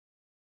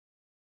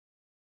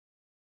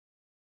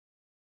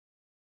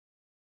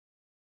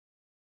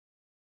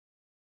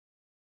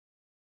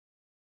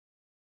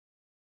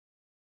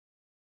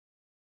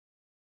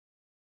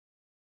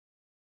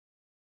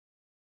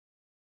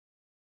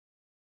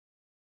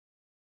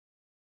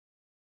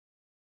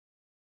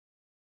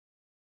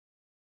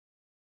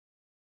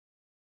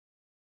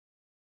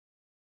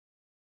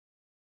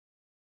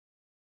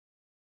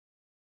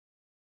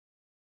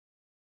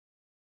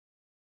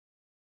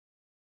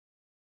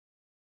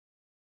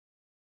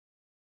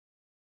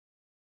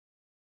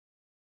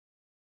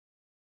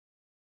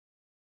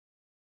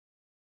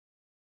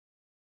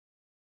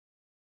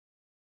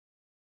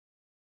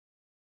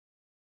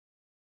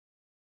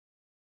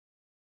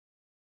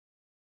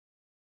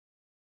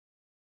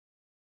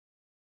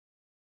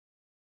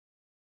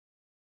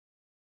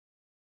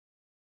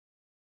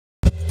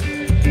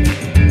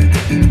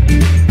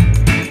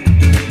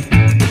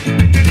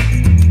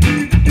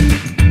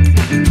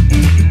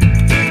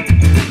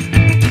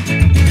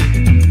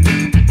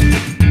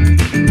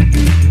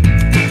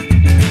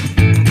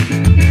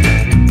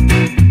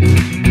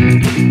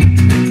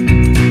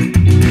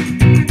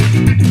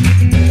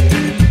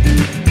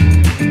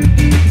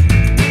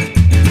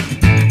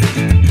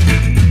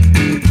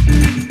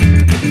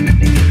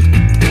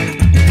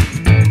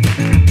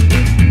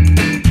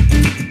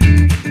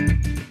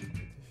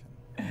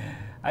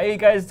you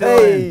guys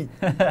doing?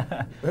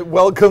 Hey!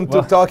 Welcome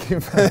to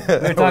Talking.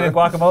 We're talking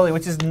guacamole,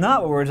 which is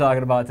not what we're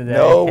talking about today.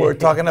 No, we're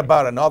talking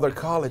about another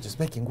college is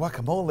making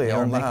guacamole.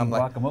 They're making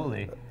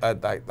guacamole.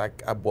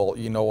 Well,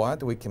 you know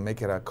what? We can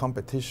make it a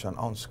competition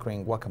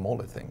on-screen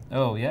guacamole thing.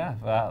 Oh, yeah.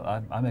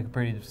 Well, I make a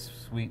pretty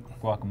sweet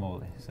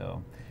guacamole,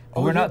 so. But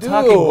Oh, we're not you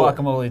talking do?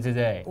 guacamole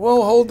today.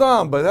 Well, hold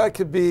on, but that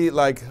could be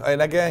like,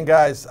 and again,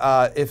 guys,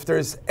 if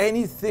there's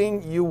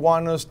anything you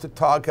want us to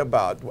talk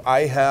about,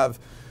 I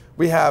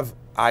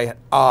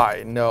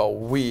know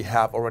we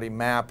have already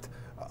mapped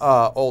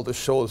all the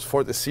shows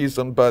for the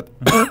season, but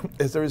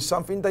if there is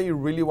something that you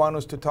really want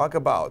us to talk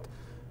about,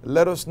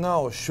 let us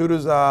know. Shoot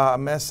us a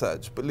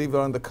message, but leave it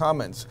in the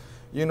comments.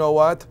 You know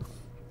what?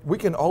 We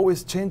can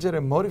always change it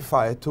and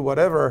modify it to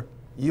whatever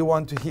you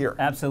want to hear.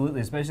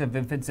 Absolutely, especially if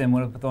it fits in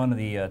with one of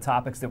the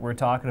topics that we're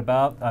talking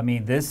about. I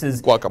mean, this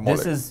is guacamole.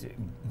 This is,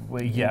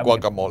 well, yeah,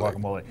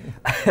 guacamole.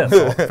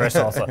 Fresh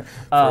salsa.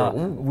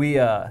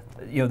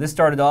 This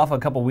started off a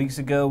couple weeks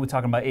ago. We're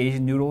talking about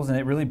Asian noodles, and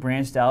it really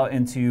branched out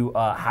into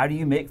how do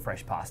you make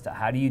fresh pasta?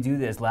 How do you do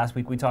this? Last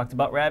week we talked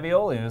about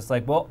ravioli, and it's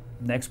like, well,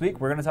 next week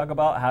we're going to talk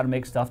about how to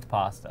make stuffed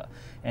pasta.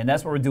 And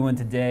that's what we're doing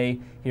today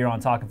here on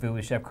Talking Food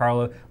with Chef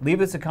Carlo. Leave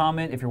us a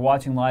comment if you're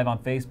watching live on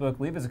Facebook.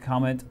 Leave us a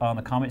comment on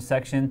the comment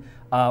section.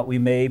 We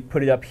may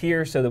put it up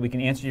here so that we can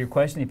answer your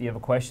question if you have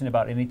a question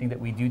about anything that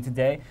we do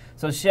today.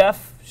 So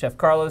Chef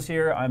Carlo's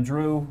here. I'm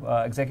Drew,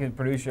 executive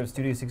producer of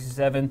Studio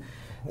 67.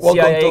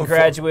 Welcome CIA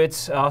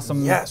graduate,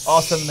 awesome, yes.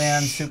 Awesome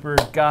man, super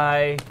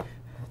guy.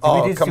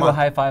 Did we just do a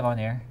high five on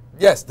air?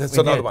 Yes, that's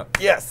another one.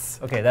 Yes.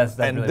 Okay, that's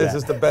and really this bad.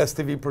 is the best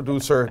TV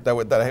producer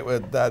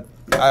that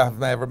I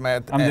have ever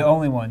met. I'm the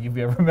only one you've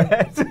ever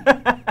met.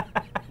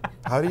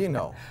 How do you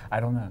know? I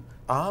don't know.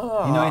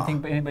 Ah. You know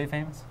anybody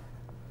famous?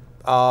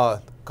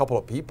 A couple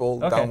of people.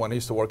 Okay. Down when I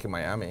used to work in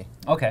Miami.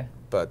 Okay.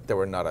 But they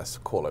were not as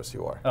cool as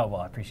you are. Oh,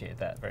 well, I appreciate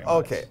that very much.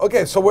 Okay.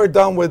 Okay, so we're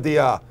done with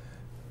the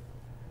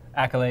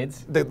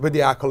accolades. With the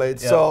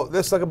accolades. Yep. So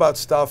let's talk about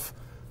stuffed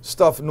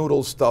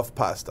noodles, stuffed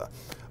pasta.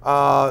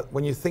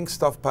 When you think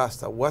stuffed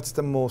pasta, what's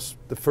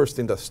the first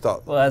thing that's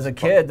stuffed? Well, as a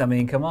kid, I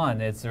mean, come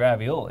on, it's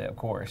ravioli, of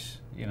course.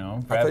 You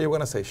know. I thought you were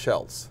gonna say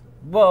shells.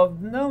 Well,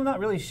 no, not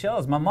really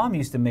shells. My mom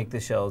used to make the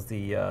shells,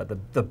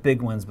 the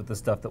big ones with the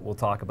stuff that we'll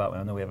talk about.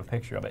 I know we have a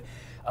picture of it.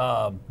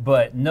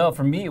 But no,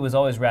 for me, it was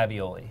always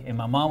ravioli. And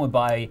my mom would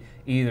buy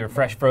either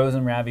fresh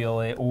frozen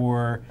ravioli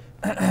or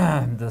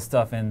the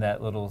stuff in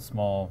that little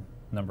small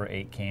number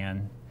 8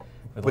 can.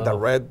 With a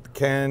red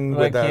can,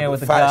 with the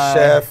the fat guy,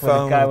 chef. with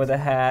the guy with a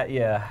hat,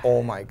 yeah.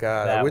 Oh my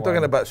God, That are we talking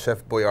one. about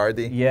Chef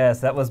Boyardee? Yes,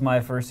 that was my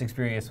first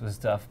experience with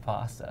stuffed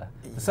pasta.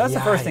 So that's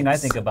the first thing I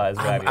think about is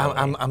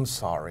ravioli. I'm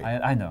sorry.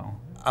 I know.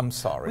 I'm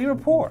sorry. We were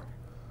poor.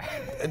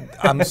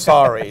 I'm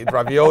sorry.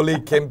 Ravioli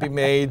can be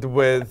made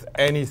with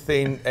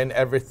anything and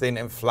everything,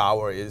 and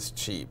flour is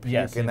cheap.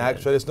 Yes, you can it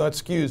actually, it's no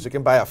excuse. You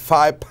can buy a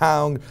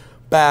 5-pound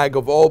bag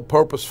of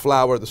all-purpose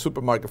flour at the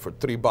supermarket for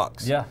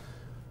 $3. Yeah.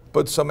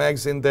 Put some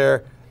eggs in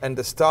there, and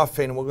the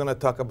stuffing, we're going to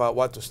talk about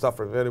what to stuff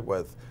ravioli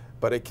with,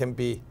 but it can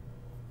be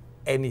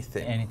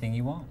anything. Anything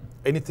you want.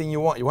 Anything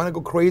you want. You want to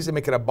go crazy,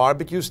 make it a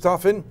barbecue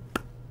stuffing?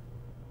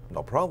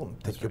 No problem.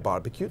 Take your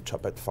barbecue,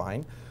 chop it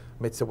fine,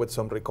 mix it with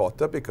some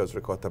ricotta because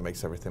ricotta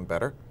makes everything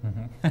better.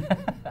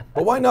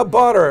 But why not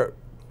butter?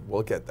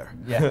 We'll get there.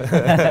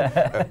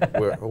 Yeah.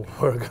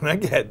 we're going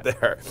to get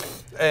there.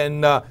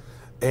 And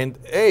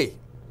hey,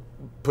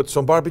 put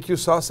some barbecue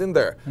sauce in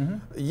there.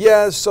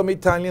 Yes, some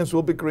Italians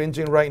will be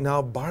cringing right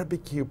now.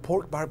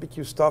 Pork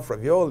barbecue stuff,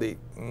 ravioli.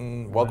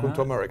 Welcome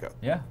to America.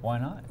 Yeah, why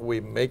not? We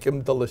make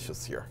them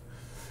delicious here.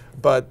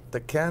 But the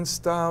canned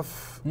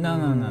stuff.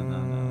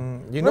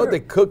 No. You know they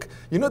cook.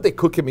 You know they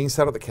cook them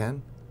inside of the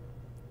can.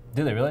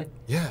 Do they really?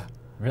 Yeah.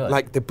 Really?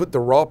 Like they put the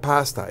raw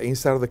pasta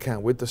inside of the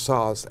can with the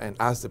sauce, and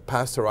as it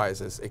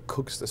pasteurizes, it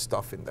cooks the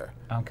stuff in there.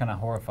 I'm kind of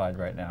horrified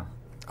right now.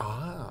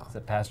 Ah. Is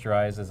it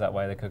pasteurized? Is that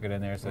why they cook it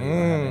in there? So you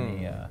don't have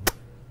any,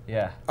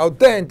 yeah.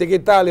 Authentic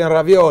Italian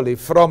ravioli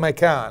from a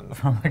can.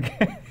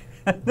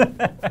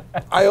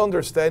 I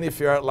understand if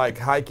you're like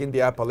hiking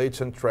the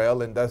Appalachian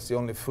Trail and that's the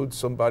only food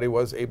somebody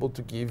was able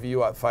to give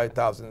you at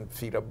 5,000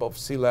 feet above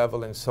sea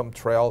level in some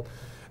trail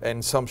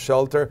and some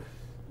shelter,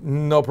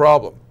 no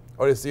problem.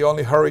 Or it's the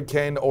only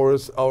hurricane or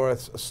a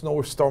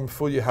snowstorm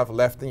food you have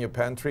left in your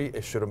pantry,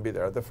 it shouldn't be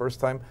there the first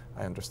time.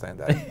 I understand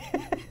that.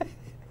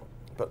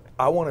 But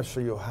I want to show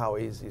you how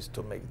easy it is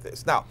to make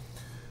this. Now,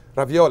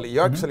 ravioli,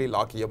 you're actually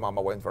lucky your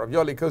mama went for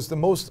ravioli because the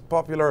most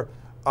popular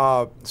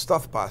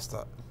stuffed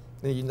pasta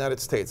in the United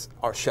States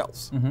are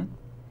shells.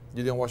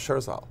 You know what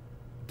shells are?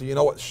 Do you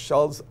know what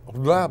shells?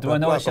 Do I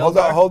know what shells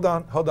are? Hold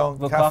on.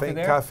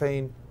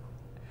 Caffeine.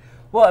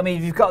 Well, I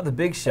mean, you've got the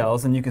big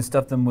shells, and you can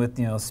stuff them with,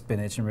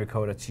 spinach and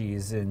ricotta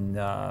cheese and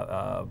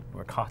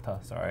ricotta.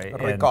 Sorry.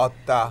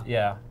 Ricotta.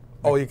 Yeah.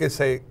 Oh, you can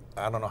say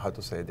I don't know how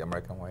to say it the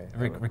American way.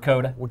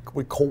 Ricotta.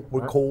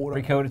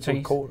 Ricotta cheese.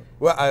 Ricotta.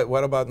 Well,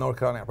 what about North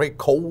Carolina?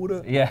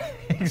 Ricotta. Yeah,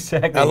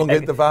 exactly.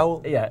 Elongate the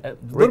vowel. Yeah, a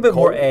little bit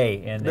more A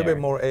in there. A little bit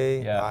more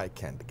A. Yeah. I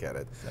can't get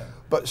it. So.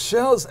 But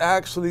shells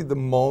actually the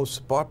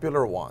most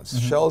popular ones.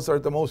 Shells are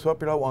the most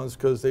popular ones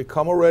because they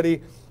come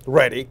already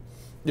ready.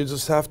 You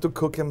just have to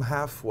cook them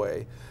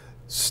halfway.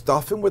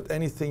 Stuff them with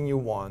anything you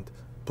want.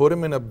 Put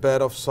them in a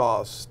bed of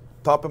sauce.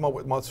 Top them up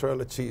with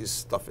mozzarella cheese.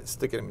 Stuff it.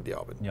 Stick it in the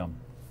oven. Yum.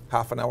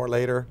 Half an hour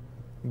later,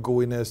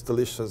 gooiness,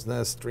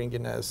 deliciousness,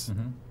 stringiness.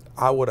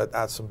 I would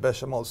add some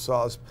bechamel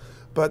sauce.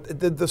 But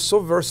they're so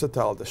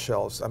versatile, the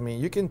shells. I mean,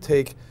 you can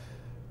take,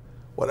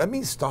 well, I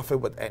mean stuff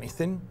it with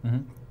anything.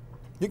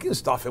 You can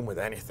stuff it with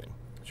anything.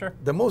 Sure.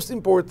 The most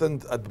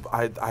important,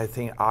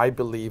 I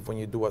believe, when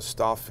you do a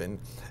stuffing,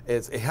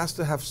 is it has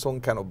to have some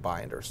kind of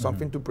binder,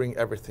 something to bring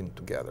everything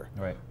together.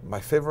 Right.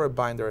 My favorite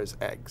binder is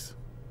eggs.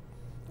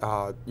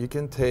 You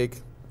can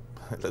take,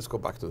 let's go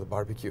back to the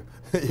barbecue.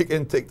 You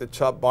can take the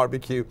chopped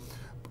barbecue,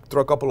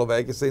 throw a couple of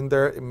eggs in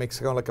there. It makes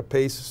it kind of like a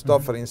paste,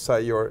 stuff it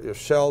inside your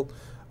shell.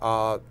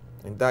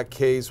 In that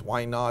case,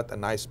 why not a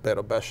nice bed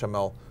of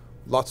bechamel,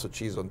 lots of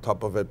cheese on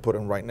top of it, put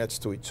them right next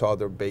to each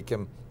other, bake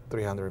them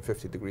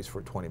 350 degrees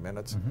for 20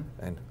 minutes,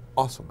 and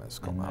awesomeness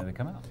come out. They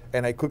come out.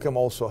 And I cook them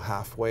also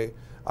halfway.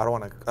 I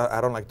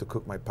don't like to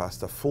cook my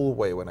pasta full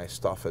way when I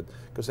stuff it,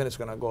 because then it's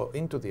going to go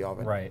into the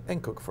oven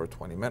and cook for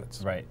 20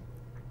 minutes. Right.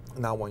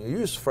 Now, when you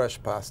use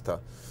fresh pasta,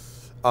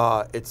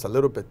 it's a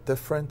little bit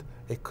different.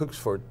 It cooks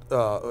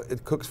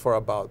for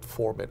about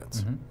 4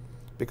 minutes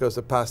because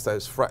the pasta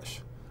is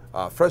fresh.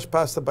 Fresh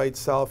pasta by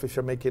itself, if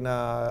you're making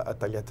a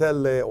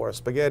tagliatelle or a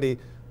spaghetti,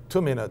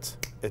 2 minutes,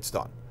 it's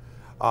done.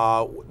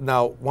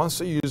 Now,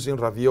 once you're using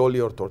ravioli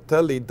or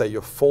tortelli, that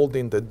you're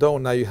folding the dough,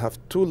 now you have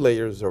 2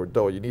 layers of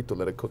dough. You need to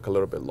let it cook a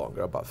little bit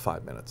longer, about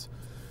 5 minutes.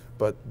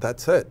 But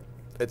that's it.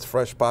 It's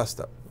fresh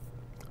pasta.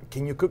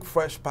 Can you cook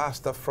fresh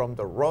pasta from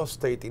the raw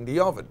state in the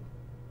oven?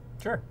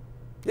 Sure.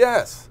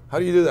 Yes. How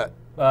do you do that?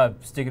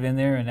 Stick it in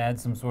there and add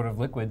some sort of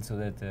liquid so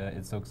that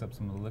it soaks up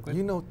some of the liquid.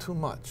 You know too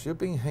much. You've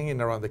been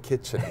hanging around the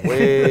kitchen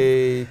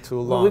way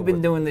too long. Well, we've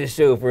been doing this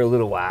show for a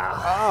little while.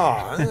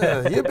 Ah,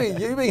 you've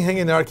been hanging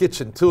in our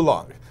kitchen too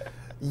long.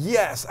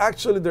 Yes,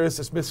 actually there is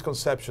this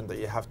misconception that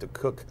you have to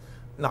cook.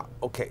 No,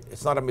 okay,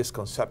 it's not a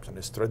misconception,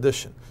 it's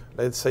tradition.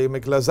 Let's say you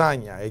make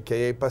lasagna,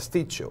 aka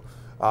pasticcio.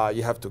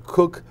 You have to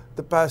cook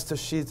the pasta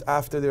sheets.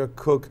 After they're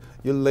cooked,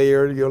 you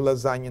layer your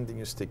lasagna and then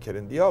you stick it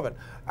in the oven.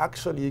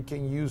 Actually, you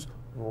can use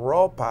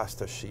raw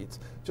pasta sheets.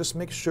 Just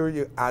make sure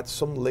you add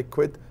some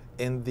liquid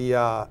in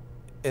the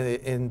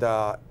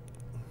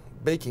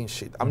baking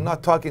sheet. I'm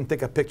not talking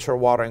take a picture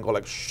of water and go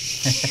like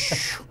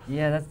shh.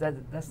 Yeah,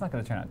 that's not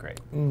going to turn out great.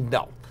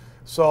 No.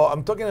 So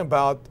I'm talking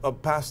about a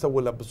pasta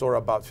will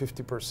absorb about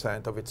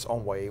 50% of its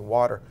own weight in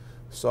water.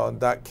 So in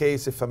that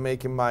case, if I'm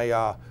making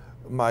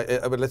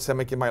let's say I'm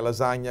making my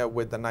lasagna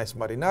with a nice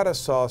marinara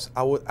sauce,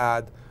 I would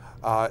add,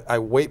 I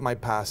weight my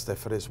pasta.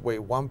 If it is weigh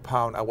 1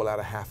 pound, I will add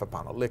a half a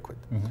pound of liquid.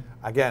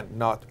 Again,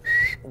 not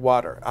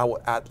water. I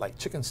will add like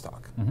chicken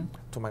stock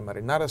to my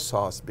marinara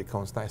sauce. It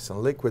becomes nice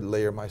and liquid.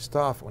 Layer my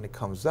stuff. When it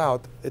comes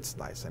out, it's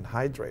nice and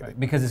hydrated. Right.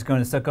 Because it's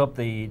going to suck up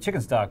the chicken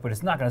stock, but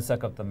it's not going to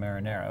suck up the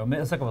marinara.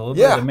 It'll suck up a little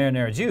bit of the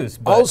marinara juice.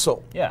 But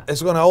also,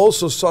 it's going to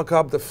also suck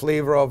up the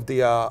flavor of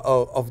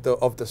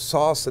the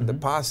sauce and the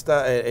pasta.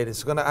 And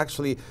it's going to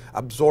actually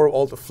absorb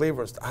all the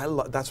flavors.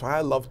 That's why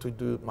I love to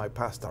do my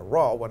pasta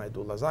raw when I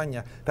do lasagna.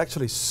 It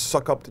actually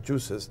suck up the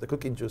juices, the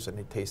cooking juice, and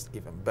it tastes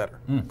even better.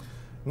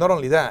 Not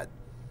only that,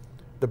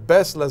 the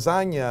best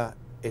lasagna,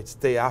 it's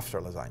day after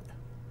lasagna.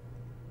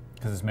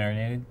 Because it's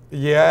marinated?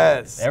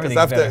 Yes.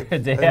 Everything's better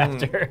day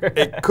after.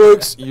 It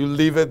cooks, you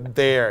leave it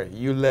there.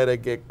 You let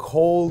it get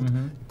cold,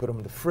 you put them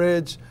in the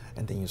fridge,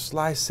 and then you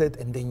slice it,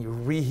 and then you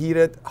reheat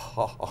it.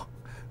 Oh,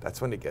 that's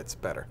when it gets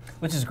better.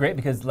 Which is great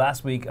because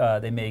last week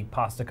they made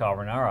pasta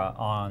carbonara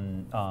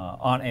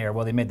on air.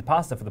 Well, they made the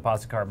pasta for the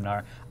pasta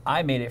carbonara.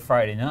 I made it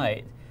Friday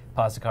night,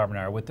 pasta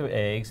carbonara with the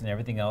eggs and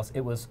everything else.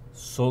 It was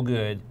so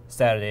good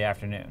Saturday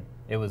afternoon.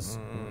 It was,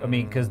 I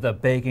mean, because the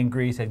bacon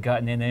grease had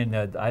gotten in there,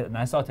 and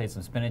I sauteed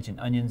some spinach and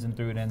onions and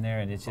threw it in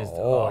there, and it's just.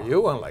 Oh,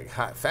 you went like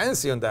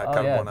fancy on that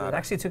carbonara. Yeah. I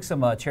actually took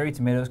some cherry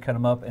tomatoes, cut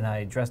them up, and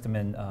I dressed them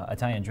in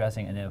Italian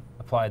dressing, and then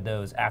applied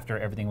those after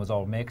everything was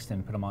all mixed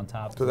and put them on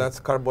top. So that's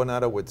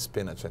carbonara with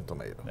spinach and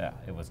tomato. Yeah,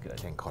 it was good.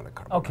 Can't call it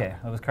carbonara. Okay,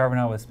 it was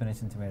carbonara with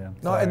spinach and tomato.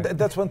 No, and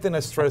that's one thing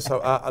I stress a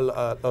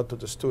lot to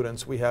the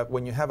students.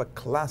 When you have a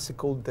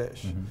classical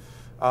dish,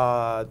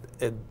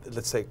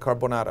 let's say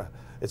carbonara.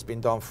 It's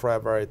been done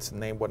forever. It's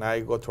named, when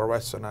I go to a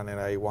restaurant and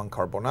I want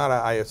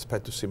carbonara, I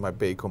expect to see my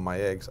bacon, my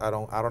eggs. I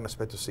don't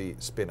expect to see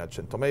spinach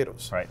and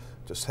tomatoes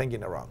just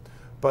hanging around.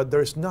 But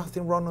there's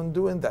nothing wrong on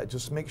doing that.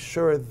 Just make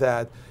sure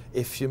that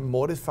if you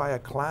modify a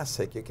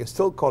classic, you can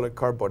still call it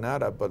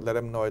carbonara, but let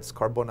them know it's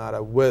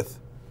carbonara with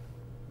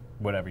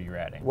whatever you're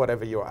adding.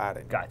 Whatever you're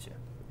adding. Gotcha.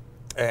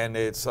 And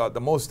it's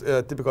the most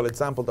typical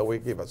example that we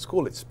give at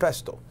school. It's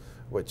pesto,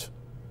 which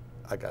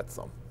I got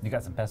some. You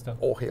got some pesto?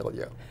 Oh, hell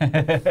yeah.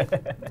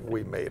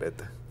 We made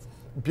it.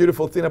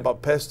 beautiful thing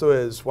about pesto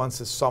is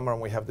once it's summer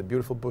and we have the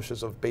beautiful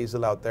bushes of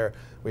basil out there,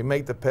 we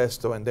make the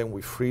pesto and then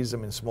we freeze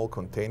them in small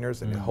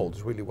containers and it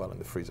holds really well in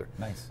the freezer.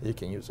 Nice. You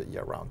can use it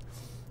year round.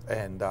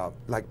 And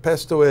like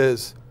pesto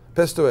is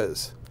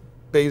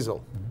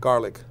basil,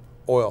 garlic,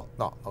 oil,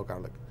 no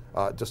garlic,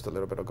 just a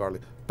little bit of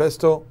garlic.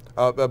 Pesto,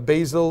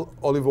 basil,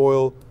 olive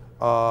oil,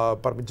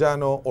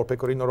 Parmigiano or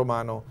Pecorino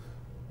Romano,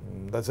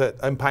 that's it,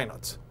 and pine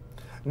nuts.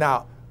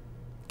 Now,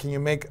 can you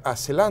make a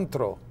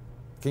cilantro?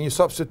 Can you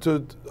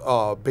substitute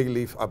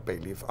basil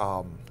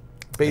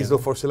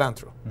for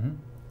cilantro?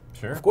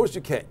 Sure. Of course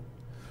you can,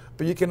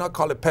 but you cannot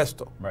call it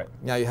pesto. Right.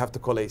 Now you have to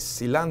call it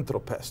cilantro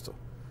pesto.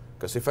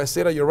 Because if I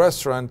sit at your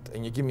restaurant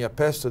and you give me a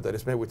pesto that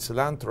is made with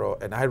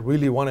cilantro, and I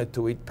really wanted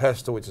to eat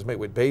pesto which is made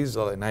with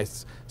basil, and I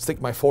stick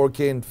my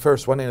fork in,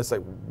 first one in, it's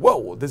like,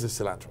 whoa, this is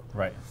cilantro.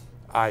 Right.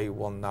 I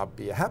will not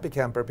be a happy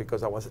camper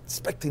because I was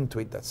expecting to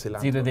eat that cilantro.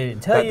 It's either they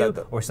didn't tell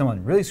you, or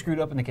someone really screwed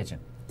up in the kitchen.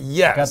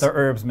 Yes. Got their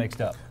herbs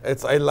mixed up.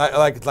 It's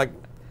like,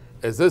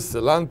 is this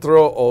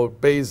cilantro or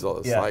basil?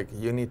 It's Yeah. like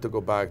you need to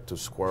go back to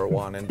square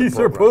one. In These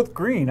the are program. both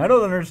green. I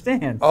don't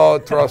understand. Oh,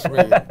 trust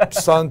me.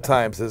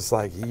 Sometimes it's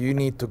like you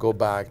need to go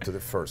back to the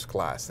first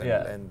class, and,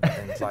 Yeah. and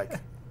it's like,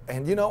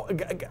 and you know,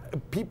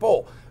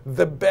 people,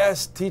 the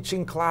best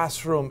teaching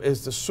classroom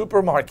is the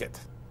supermarket,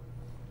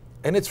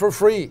 and it's for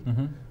free.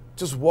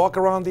 Just walk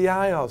around the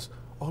aisles.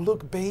 Oh,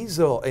 look,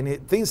 basil,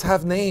 and things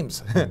have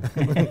names.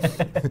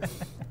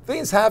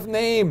 Things have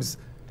names.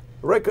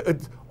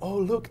 Oh,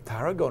 look,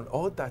 tarragon.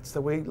 Oh, that's the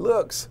way it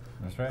looks.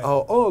 That's right.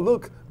 Oh,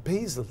 look,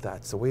 basil.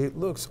 That's the way it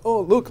looks.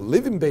 Oh, look,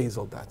 living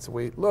basil. That's the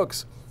way it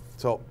looks.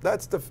 So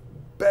that's the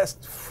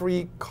best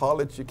free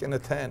college you can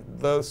attend,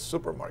 the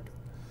supermarket.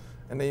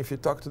 And then if you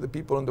talk to the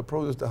people in the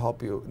produce, they'll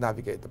help you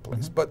navigate the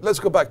place. But let's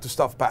go back to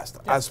stuffed pasta.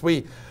 Yeah. As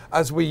we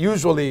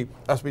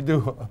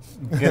do.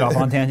 Get off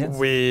on tangents.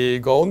 We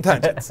go on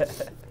tangents.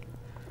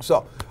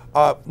 So,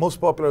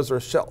 most popular are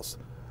shells.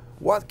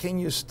 What can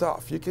you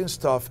stuff? You can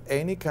stuff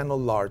any kind of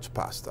large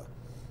pasta.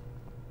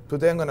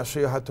 Today I'm going to show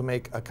you how to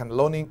make a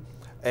cannelloni,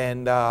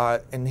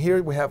 and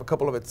here we have a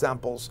couple of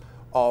examples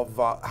of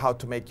how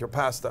to make your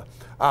pasta.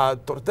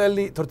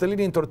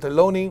 Tortellini and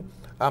tortelloni,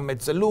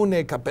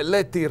 mezzalune,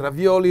 cappelletti,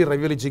 ravioli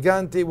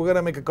giganti. We're going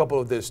to make a couple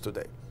of this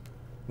today.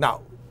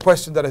 Now,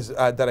 question that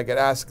I get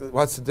asked,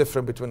 what's the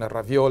difference between a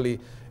ravioli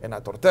and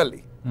a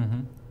tortelli?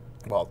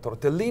 Well,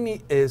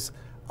 tortellini is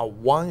a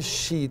one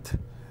sheet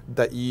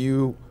that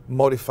you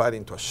modified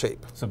into a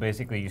shape. So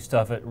basically you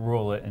stuff it,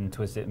 roll it, and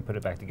twist it and put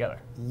it back together.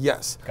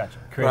 Yes. Gotcha.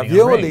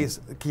 Ravioli is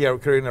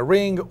creating a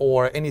ring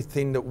or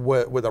anything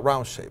with a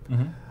round shape.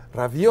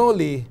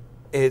 Ravioli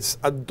is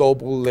a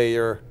double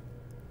layer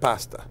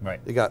pasta.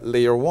 Right. You got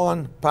layer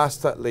 1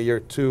 pasta, layer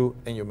 2,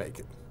 and you make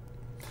it.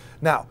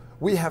 Now,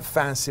 we have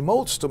fancy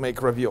molds to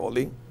make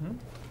ravioli,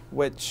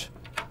 which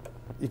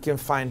you can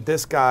find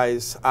these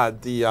guys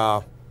at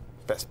the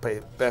best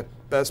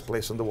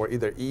place in the world,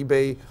 either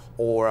eBay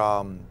or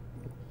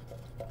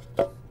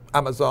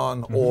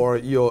Amazon or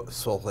your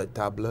sur la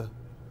table.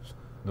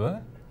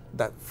 What?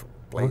 That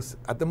place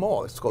at the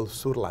mall. It's called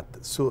sur la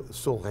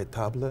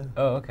table.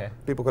 Oh, okay.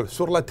 People call it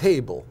sur la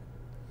table.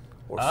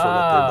 Or sur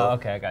la table.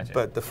 Okay, I got you.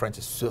 But the French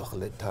is sur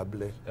la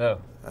table. Oh.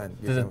 And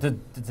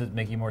Does it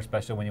make you more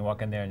special when you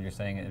walk in there and you're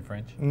saying it in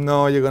French?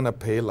 No, you're going to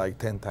pay like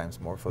 10 times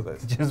more for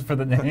this. Just for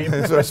the name?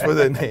 Just for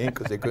the name,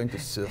 because you're going to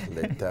sur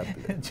la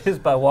table.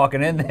 Just by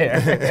walking in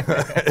there.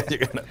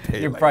 You're gonna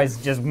pay Your like price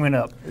just went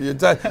up.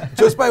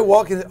 Just by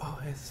walking, oh,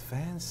 it's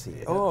fancy.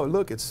 Yeah. Oh,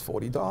 look, it's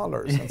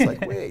 $40. And it's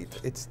like, wait,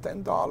 it's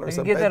 $10. You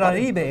can get that on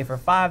eBay for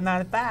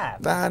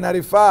 $5.95.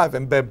 $9.95,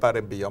 and Bed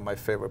Bath & Beyond, my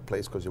favorite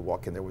place, because you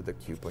walk in there with a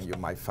coupon, you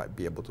might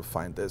be able to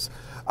find this.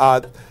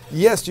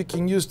 Yes, you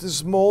can use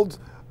this mold.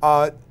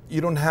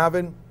 You don't have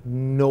it,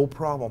 no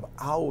problem.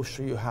 I will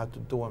show you how to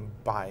do them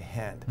by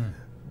hand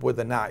with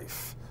a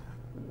knife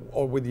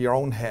or with your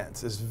own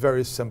hands. It's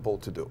very simple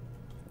to do.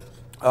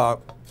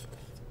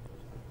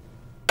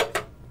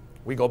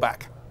 We go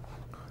back.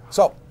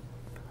 So,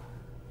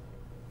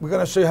 we're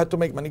going to show you how to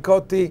make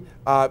manicotti,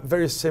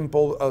 very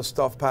simple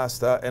stuffed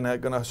pasta, and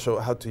I'm going to show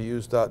how to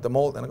use the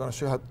mold, and I'm going to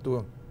show you how to do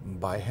them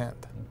by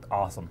hand.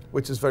 Awesome.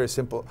 Which is very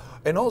simple.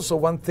 And also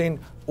one thing,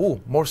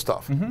 more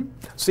stuff.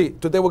 See,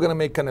 today we're going to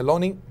make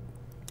cannelloni,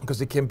 because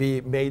it can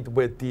be made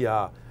with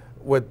the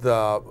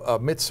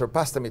mixer,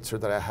 pasta mixer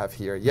that I have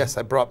here. Yes,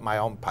 I brought my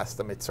own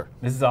pasta mixer.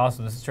 This is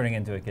awesome. This is turning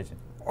into a kitchen.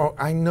 Oh,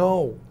 I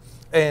know.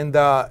 And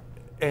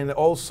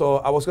also,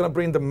 I was going to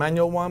bring the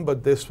manual one,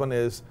 but this one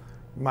is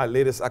my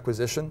latest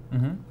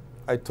acquisition.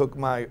 I took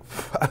my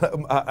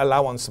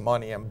allowance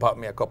money and bought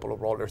me a couple of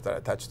rollers that I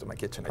attached to my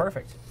kitchen.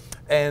 Perfect.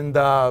 And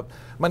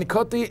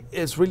manicotti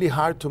is really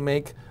hard to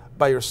make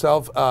by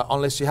yourself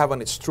unless you have an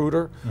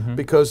extruder,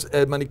 because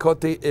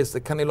manicotti is the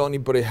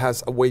cannelloni, but it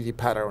has a wavy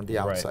pattern on the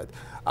outside.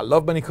 Right. I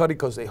love manicotti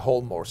because they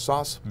hold more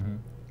sauce,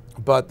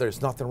 but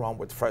there's nothing wrong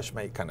with fresh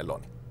made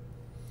cannelloni.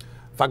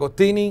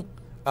 Fagottini,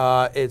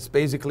 it's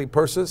basically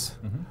purses.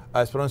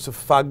 It's pronounced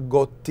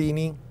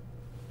fagottini,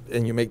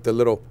 and you make the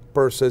little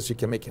purses. You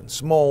can make them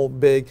small,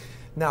 big.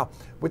 Now,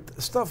 with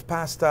stuffed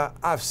pasta,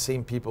 I've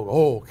seen people go,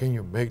 oh, can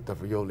you make the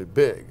ravioli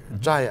big,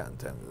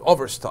 giant, and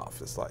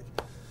overstuffed? It's like,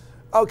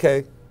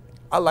 okay,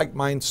 I like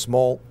mine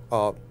small,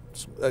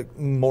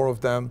 more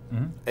of them.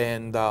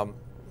 And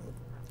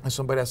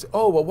somebody asked,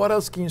 oh, well, what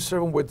else can you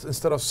serve them with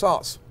instead of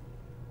sauce?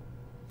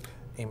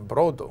 In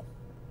brodo.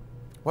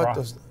 What Broth.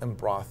 does, in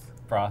broth?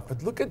 Broth.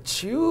 But look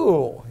at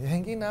you, you're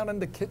hanging out in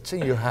the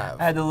kitchen you have.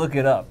 I had to look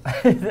it up.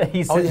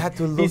 He Oh, you had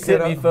to look He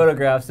sent it me up?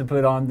 photographs to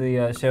put on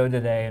the show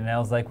today, and I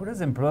was like, what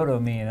does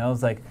imbrodo mean? And I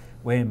was like,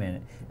 wait a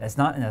minute. It's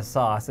not in a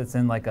sauce. It's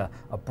in like a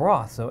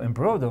broth. So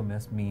imbrodo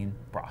must mean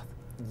broth.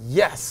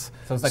 Yes.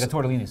 So it's like a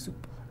tortellini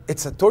soup.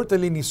 It's a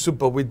tortellini soup,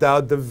 but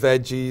without the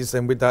veggies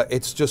and without,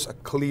 it's just a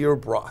clear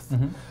broth.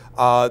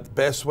 The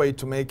best way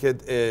to make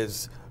it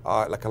is,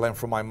 like I learned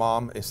from my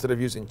mom, instead of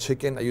using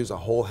chicken, I use a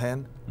whole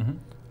hen.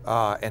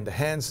 And the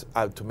hens,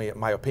 to me,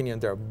 my opinion,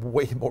 they're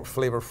way more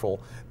flavorful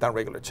than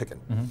regular chicken.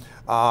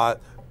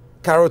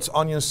 Carrots,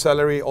 onions,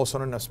 celery, also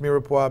known as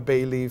mirepoix,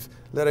 bay leaf,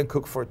 let them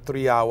cook for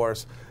 3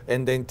 hours,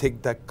 and then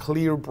take that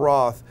clear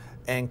broth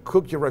and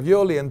cook your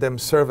ravioli and then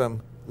serve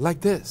them like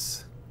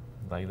this.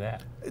 Like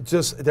that.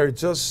 They're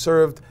just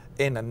served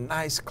in a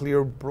nice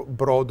clear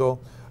brodo.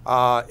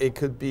 It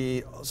could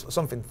be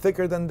something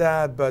thicker than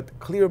that, but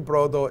clear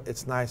brodo,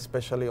 it's nice,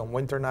 especially on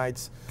winter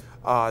nights.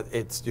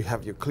 You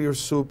have your clear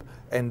soup,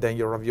 and then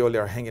your ravioli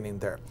are hanging in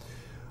there.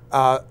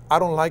 I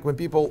don't like when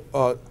people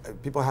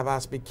have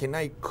asked me, can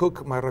I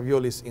cook my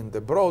raviolis in the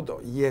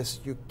brodo? Yes,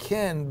 you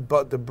can,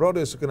 but the brodo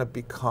is going to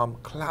become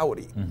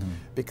cloudy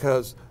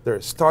because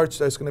there's starch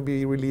that's going to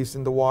be released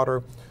in the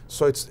water.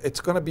 So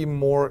it's going to be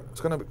more,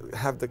 it's going to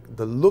have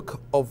the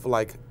look of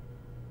like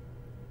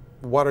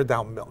watered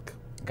down milk.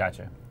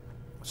 Gotcha.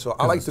 So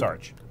I like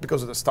starch.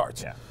 Because of the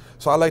starch. Yeah.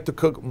 So I like to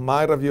cook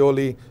my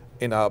ravioli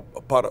in a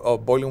pot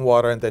of boiling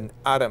water and then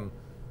add them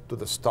to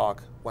the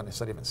stock. When it's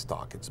not even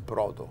stock, it's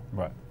brodo.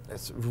 Right.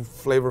 It's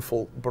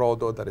flavorful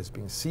brodo that is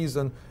being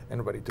seasoned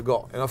and ready to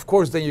go. And of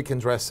course, then you can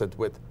dress it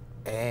with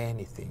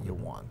anything you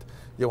want.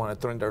 You want to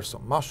throw in there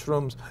some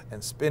mushrooms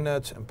and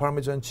spinach and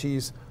Parmesan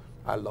cheese.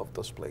 I love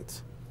those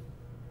plates.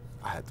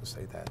 I had to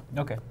say that.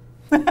 Okay.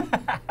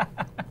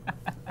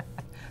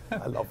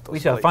 I love those We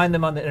shall plates. find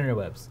them on the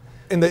interwebs.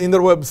 In the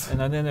interwebs.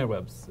 And on the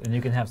interwebs, and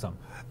you can have some.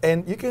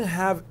 And you can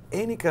have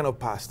any kind of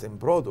pasta in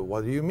brodo.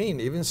 What do you mean?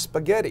 Even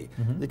spaghetti.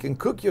 You can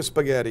cook your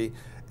spaghetti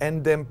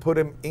and then put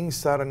them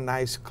inside a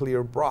nice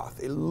clear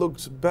broth. It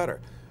looks better.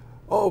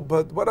 Oh,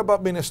 but what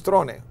about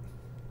minestrone?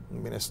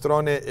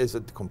 Minestrone is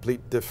a complete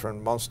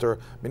different monster.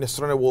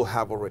 Minestrone will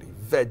have already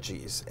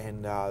veggies,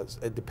 and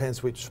it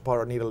depends which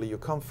part of Italy you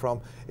come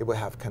from. It will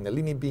have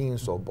cannellini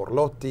beans or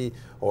borlotti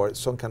or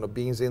some kind of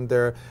beans in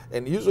there.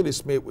 And usually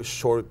it's made with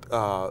short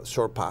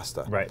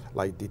pasta, Right.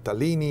 like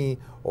ditalini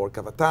or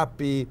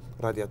cavatappi,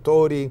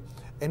 radiatori,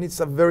 and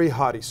it's a very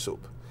hearty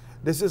soup.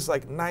 This is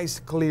like nice,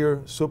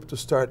 clear soup to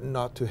start,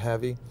 not too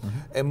heavy.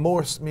 And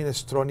most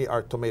minestrone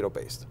are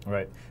tomato-based.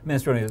 Right.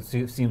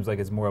 Minestrone seems like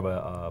it's more of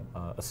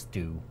a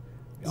stew.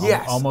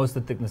 Yes. Almost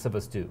the thickness of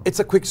a stew. It's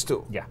a quick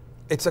stew. Yeah.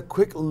 It's a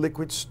quick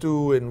liquid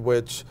stew in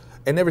which,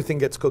 and everything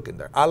gets cooked in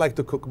there. I like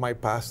to cook my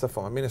pasta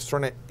from a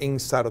minestrone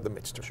inside of the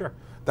mixture. Sure.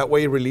 That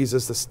way it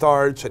releases the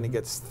starch and it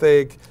gets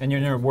thick. And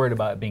you're never worried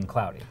about it being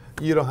cloudy.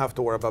 You don't have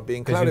to worry about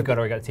being Because cloudy. you've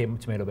already got a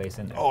tomato base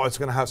in there. Oh, it's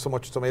going to have so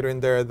much tomato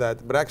in there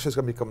but actually it's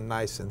going to become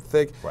nice and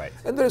thick. Right.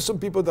 And there's some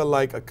people that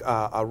like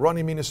a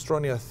runny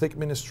minestrone, a thick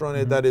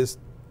minestrone. That is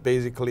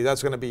basically,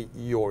 that's going to be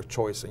your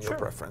choice and your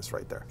preference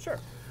right there. Sure.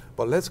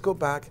 But let's go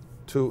back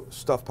to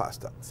stuffed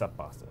pasta. Stuffed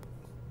pasta.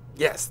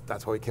 Yes,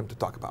 that's what we came to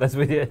talk about. That's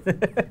what we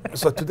did.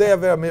 So today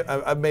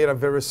I made a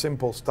very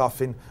simple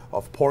stuffing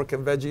of pork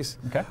and veggies.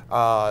 Okay.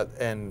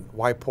 And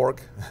why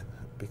pork?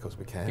 Because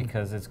we can.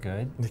 Because it's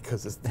good.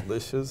 Because it's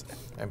delicious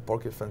and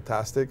pork is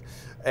fantastic.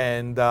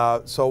 And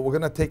so we're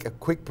gonna take a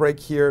quick break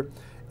here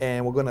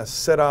and we're gonna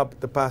set up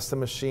the pasta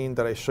machine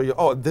that I show you.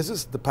 Oh, this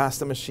is the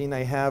pasta machine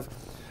I have.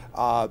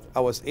 I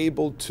was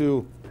able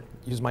to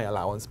use my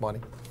allowance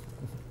money.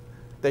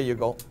 There you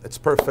go, it's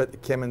perfect.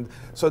 It came in.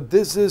 So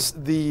this is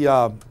the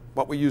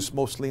what we use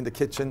mostly in the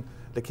kitchen,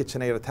 the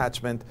KitchenAid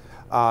attachment.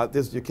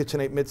 This is your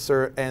KitchenAid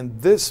mixer, and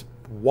this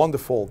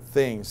wonderful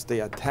things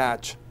they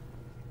attach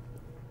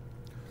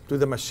to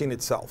the machine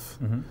itself.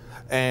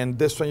 And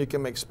this one you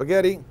can make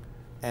spaghetti,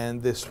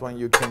 and this one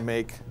you can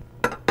make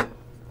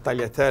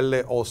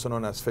tagliatelle, also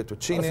known as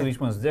fettuccine. Oh, so each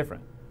one's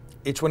different.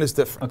 Each one is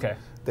different. Okay.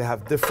 They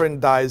have different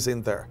dies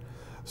in there.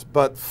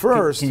 But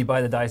first, Can you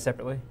buy the die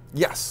separately?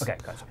 yes. Okay,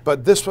 gotcha.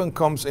 But this one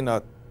comes in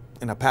a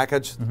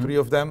package, 3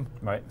 of them.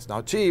 Right. It's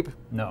not cheap.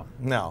 No.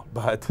 No,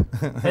 but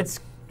It's,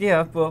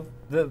 yeah, well,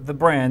 the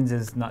brand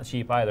is not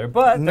cheap either,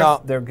 but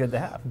No. they're good to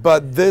have.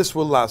 but this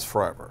will last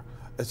forever.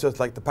 It's just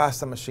like the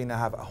pasta machine I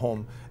have at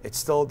home. It's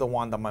still the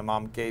one that my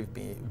mom gave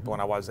me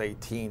when I was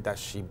 18 that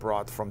she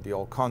brought from the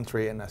old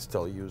country and I'm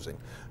still using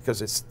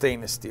because it's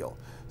stainless steel.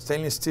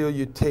 Stainless steel,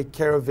 you take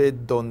care of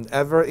it. Don't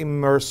ever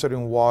immerse it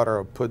in water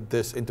or put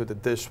this into the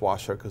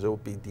dishwasher because it will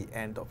be the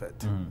end of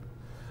it.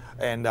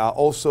 And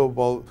also,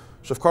 well,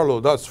 Chef Carlo,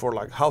 that's for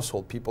like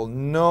household people.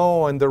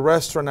 No, in the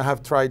restaurant I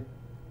have tried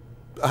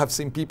have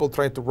seen people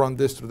trying to run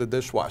this through the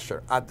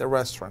dishwasher at the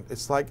restaurant.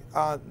 It's like,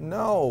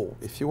 no,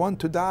 if you want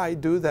to die,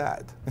 do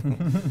that.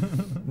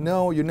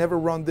 No, you never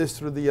run this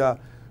through the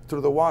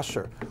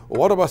washer. Well,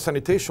 what about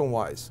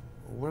sanitation-wise?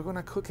 We're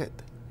gonna cook it.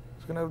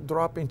 It's gonna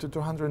drop into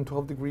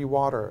 212-degree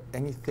water.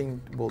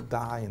 Anything will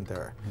die in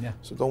there. Yeah.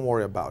 So don't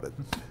worry about it.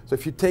 So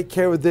if you take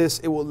care of this,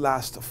 it will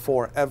last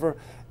forever.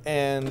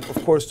 And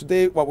of course,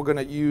 today what we're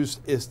gonna use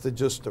is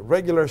just the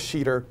regular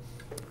sheeter.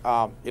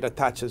 It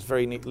attaches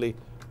very neatly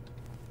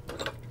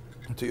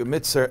to your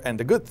mixer, and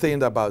the good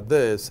thing about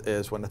this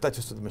is when it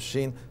attaches to the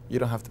machine, you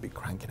don't have to be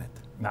cranking it.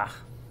 Nah.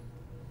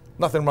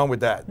 Nothing wrong with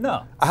that.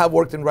 No. I have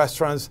worked in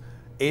restaurants,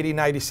 80,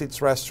 90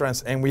 seats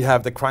restaurants, and we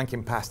have the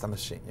cranking pasta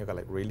machine. You go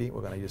like, really?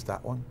 We're gonna use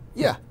that one?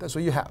 Yeah, that's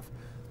what you have.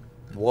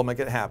 We'll make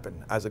it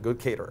happen as a good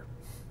caterer.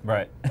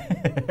 Right.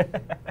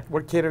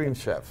 We're catering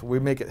chefs. We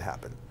make it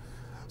happen.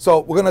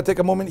 So we're gonna take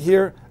a moment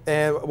here,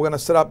 and we're gonna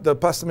set up the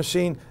pasta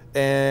machine,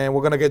 and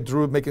we're gonna get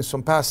Drew making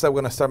some pasta.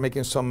 We're gonna start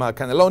making some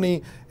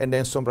cannelloni, and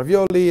then some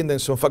ravioli, and then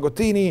some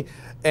fagottini,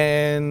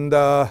 and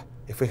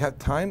if we have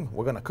time,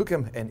 we're gonna cook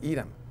them and eat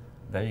them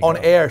on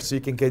air, so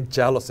you can get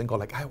jealous and go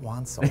like, I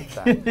want some of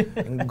that,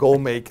 and go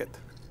make it.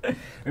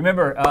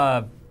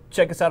 Remember,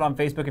 check us out on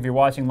Facebook if you're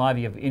watching live.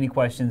 If you have any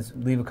questions,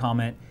 leave a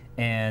comment,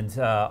 and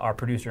our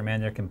producer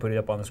Amanda can put it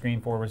up on the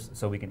screen for us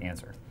so we can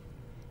answer.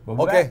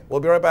 Okay,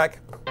 we'll be right back.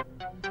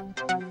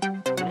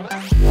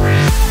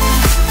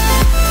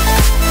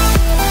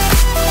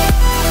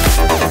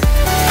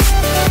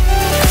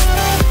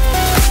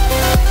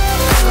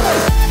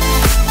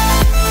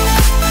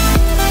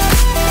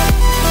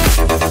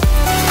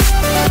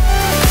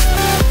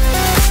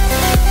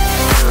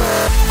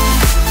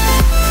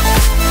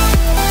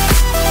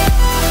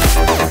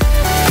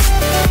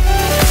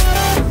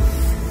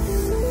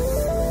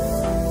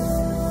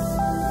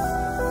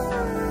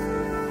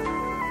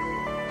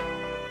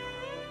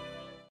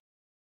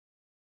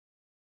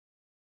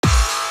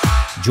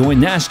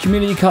 Join Nash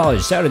Community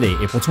College Saturday,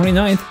 April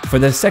 29th for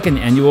the second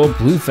annual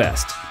Blue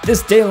Fest.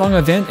 This day-long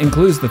event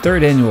includes the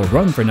third annual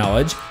Run for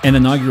Knowledge, an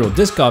inaugural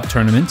disc golf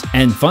tournament,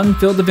 and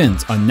fun-filled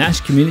events on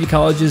Nash Community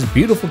College's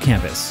beautiful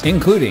campus,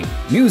 including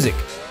music,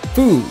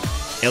 food,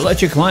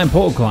 electric climb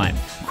pole climb,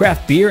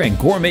 craft beer and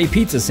gourmet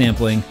pizza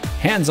sampling,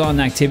 hands-on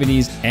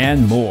activities,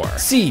 and more.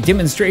 See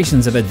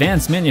demonstrations of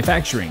advanced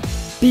manufacturing,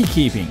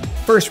 beekeeping,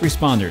 first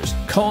responders,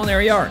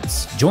 culinary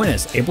arts. Join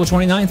us April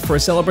 29th for a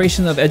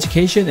celebration of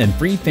education and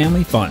free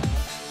family fun.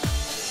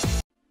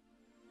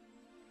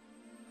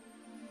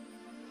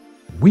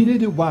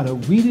 Weedity-wada,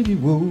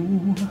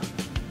 weedity-woo,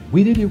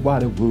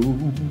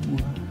 weedity-wada-woo.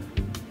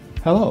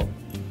 Hello,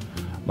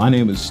 my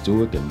name is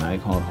Stuart the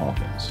Nighthawk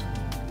Hawkins,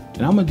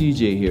 and I'm a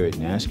DJ here at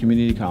Nash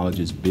Community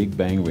College's Big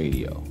Bang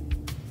Radio.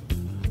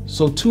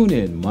 So tune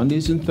in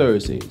Mondays and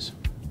Thursdays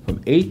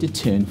from 8 to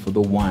 10 for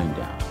the wind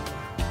down.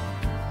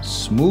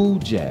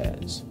 Smooth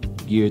jazz,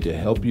 geared to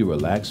help you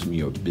relax from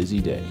your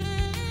busy day.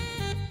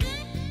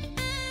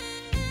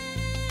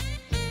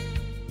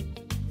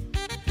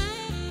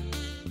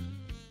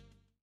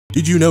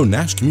 Did you know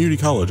Nash Community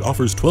College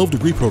offers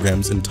 12-degree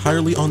programs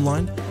entirely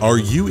online? Are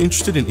you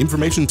interested in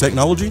information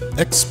technology?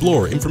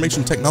 Explore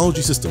information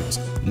technology systems,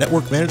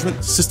 network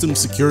management, systems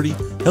security,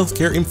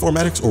 healthcare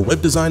informatics, or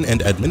web design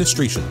and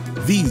administration.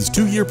 These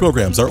 2-year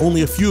programs are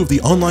only a few of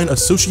the online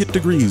associate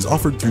degrees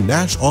offered through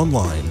Nash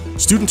Online.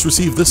 Students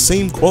receive the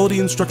same quality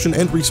instruction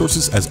and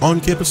resources as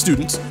on-campus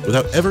students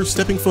without ever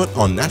stepping foot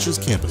on Nash's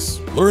campus.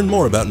 Learn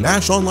more about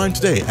Nash Online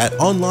today at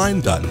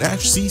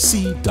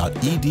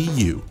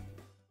online.nashcc.edu.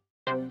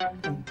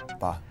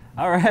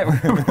 All right,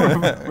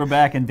 we're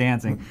back and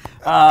dancing.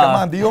 Come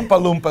on, the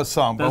Oompa Loompa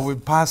song, but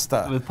with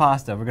pasta. With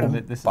pasta, we're gonna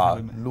make this.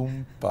 Oompa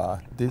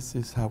Loompa, this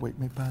is how we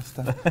make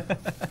pasta.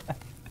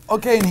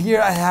 Okay, and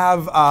here I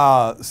have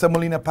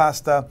semolina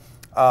pasta.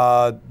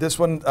 This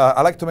one,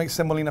 I like to make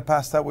semolina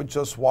pasta with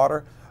just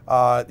water.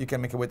 You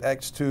can make it with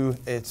eggs too.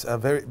 It's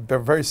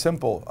very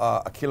simple.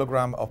 A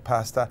kilogram of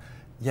pasta.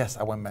 Yes,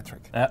 I went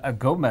metric.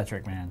 Go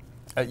metric, man.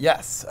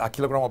 Yes, a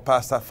kilogram of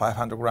pasta,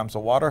 500 grams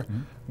of water.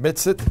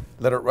 Mix it,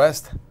 let it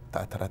rest.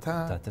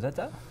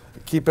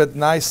 Keep it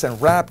nice and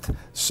wrapped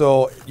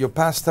so your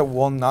pasta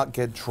will not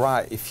get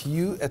dry. If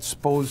you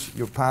expose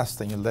your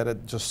pasta and you let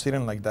it just sit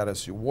in like that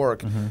as you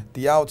work,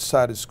 the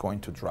outside is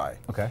going to dry.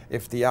 Okay.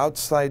 If the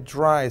outside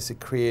dries, it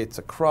creates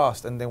a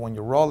crust, and then when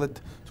you roll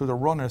it through the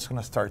runner, it's going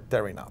to start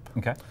tearing up.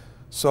 Okay.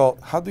 So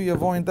how do you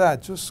avoid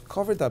that? Just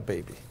cover that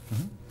baby.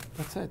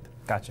 That's it.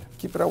 Gotcha.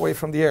 Keep it away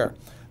from the air.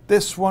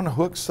 This one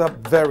hooks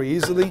up very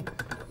easily.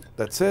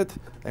 That's it.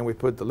 And we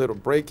put the little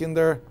break in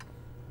there.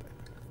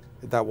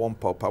 That won't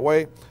pop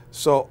away.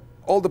 So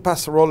all the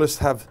pasta rollers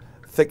have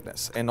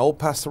thickness, and all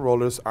pasta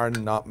rollers are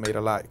not made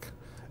alike.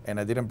 And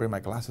I didn't bring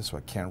my glasses, so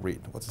I can't read.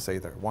 What's it say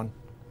there? 1?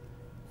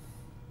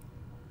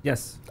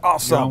 Yes.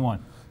 Awesome. You're on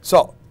 1.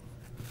 So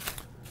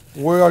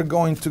we are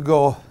going to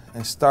go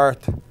and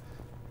start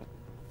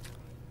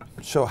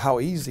show how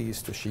easy it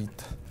is to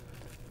sheet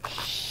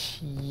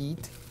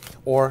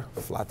or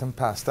flatten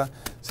pasta.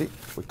 See,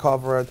 we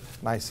cover it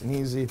nice and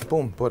easy.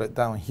 Boom, put it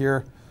down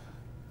here.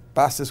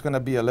 Pasta is going to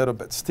be a little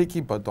bit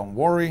sticky, but don't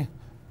worry.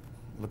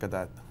 Look at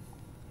that.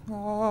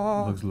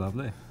 Oh, Looks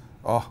lovely.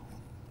 oh,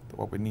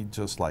 what we need,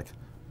 just like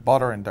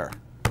butter in there.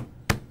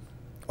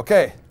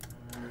 Okay,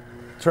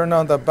 turn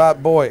on the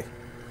bad boy.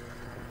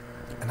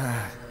 And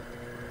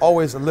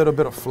always a little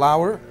bit of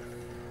flour.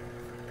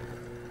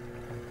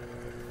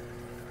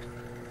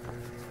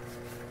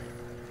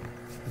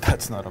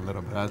 That's not a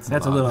little bit. That's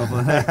a little.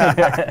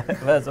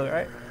 That's all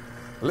right.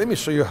 Let me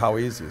show you how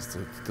easy it is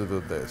to do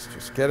this.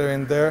 Just get it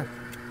in there.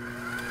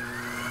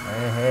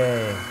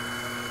 Hey.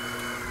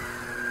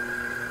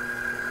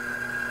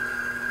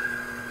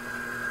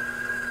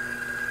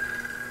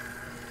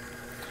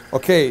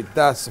 Okay,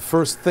 that's the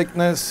first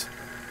thickness.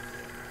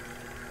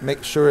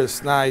 Make sure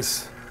it's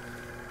nice.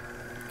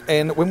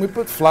 And when we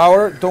put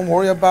flour, don't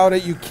worry about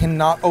it. You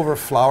cannot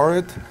overflour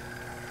it.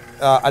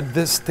 At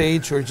this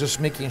stage, you're just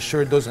making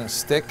sure it doesn't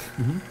stick.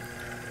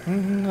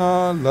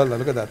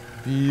 Look at that.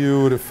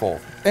 Beautiful.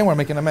 And we're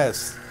making a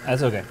mess.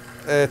 That's okay.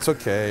 It's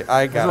okay.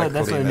 I got it.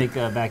 That's why they make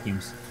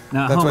vacuums.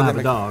 Now, That's at home why I they have a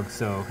make- dog,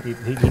 so he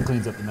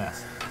cleans up the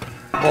mess.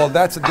 Well,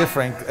 that's a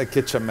different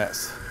kitchen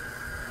mess.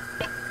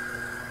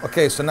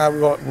 Okay, so now we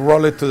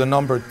roll it to the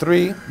number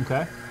 3.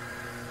 Okay.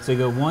 So you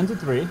go 1 to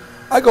 3.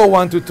 I go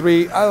 1, 2,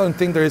 3. I don't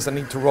think there is a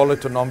need to roll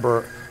it to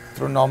number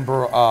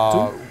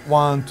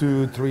 1,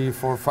 2, 3,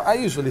 4, 5. I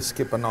usually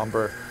skip a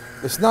number.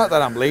 It's not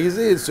that I'm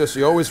lazy. It's just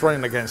you're always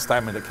running against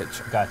time in the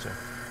kitchen. Gotcha.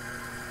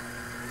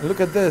 Look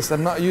at this.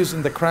 I'm not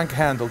using the crank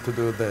handle to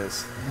do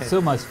this.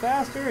 So much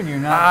faster, and you're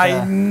not.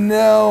 I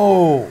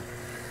know.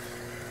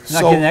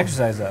 Not getting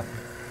exercise though.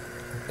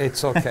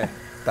 It's okay.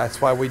 That's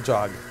why we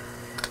jog.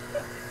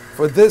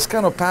 For this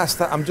kind of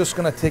pasta, I'm just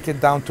going to take it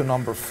down to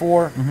number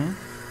 4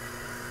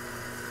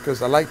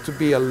 because I like to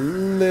be a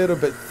little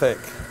bit thick.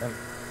 And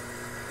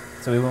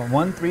So we went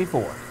 1, 3,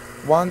 4.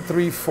 1,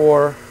 3,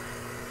 4.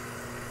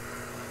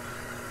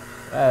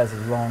 That's a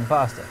long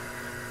pasta.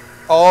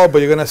 Oh, but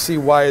you're going to see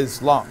why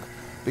it's long,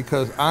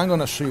 because I'm going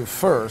to show you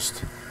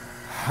first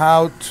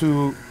how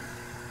to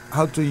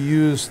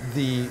use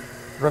the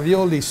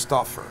ravioli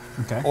stuffer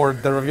Okay. or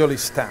the ravioli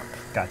stamp,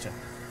 Gotcha.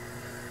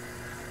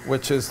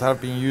 which is I've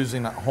been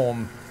using at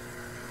home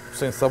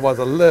since I was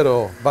a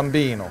little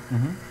bambino.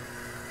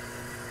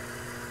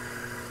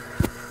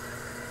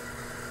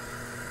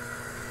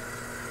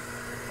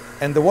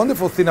 And the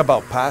wonderful thing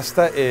about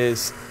pasta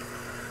is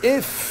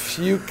if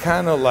you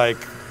kind of like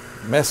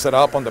mess it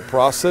up on the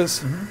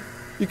process,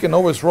 you can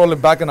always roll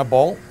it back in a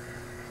bowl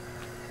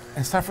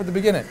and start from the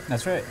beginning.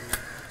 That's right.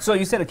 So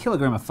you said a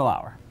kilogram of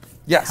flour.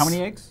 Yes. How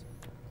many eggs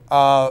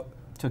Uh,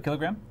 to a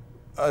kilogram?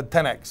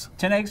 10 eggs.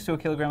 10 eggs to a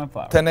kilogram of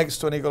flour. 10 eggs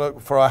to an equal.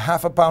 For a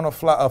half a pound of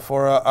flour,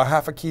 for a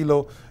half a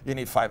kilo, you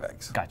need 5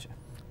 eggs. Gotcha.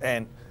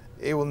 And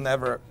it will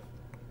never.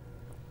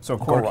 So a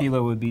Go quarter up.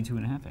 kilo would be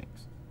 2.5 eggs.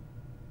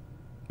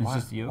 It's Why,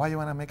 just yolk. why you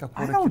want to make a I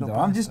quarter don't kilo know.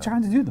 I'm just pasta?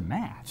 trying to do the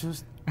math.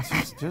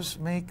 Just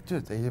make.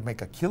 Dude, you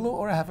make a kilo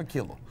or a half a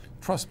kilo.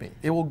 Trust me,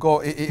 it will go.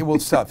 It will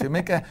sell. If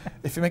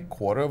you make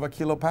quarter of a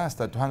kilo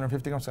pasta,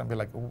 250 grams, I'm gonna be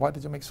like, why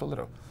did you make so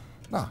little?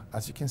 No,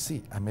 as you can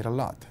see, I made a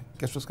lot.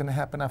 Guess what's gonna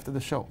happen after the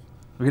show?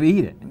 We're gonna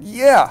eat it.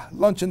 Yeah,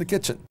 lunch in the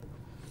kitchen.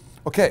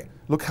 Okay,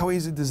 look how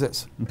easy this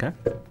is. Okay.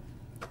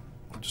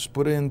 Just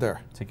put it in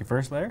there. Take your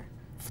first layer.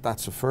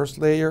 That's the first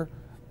layer,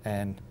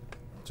 and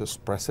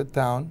just press it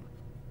down.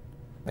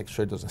 Make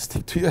sure it doesn't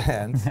stick to your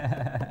hands,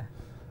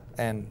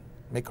 and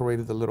make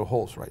already the little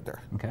holes right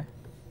there. Okay.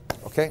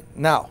 Okay,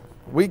 now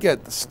we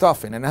get the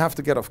stuffing, and I have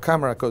to get off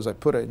camera because I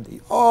put it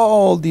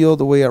all the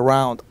other way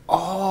around,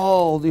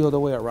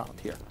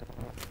 here.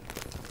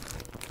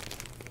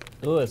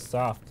 Oh, it's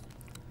soft.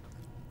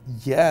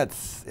 Yeah,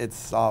 it's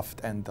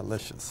soft and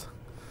delicious.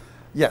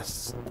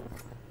 Yes,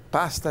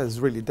 pasta is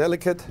really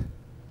delicate.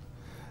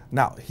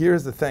 Now,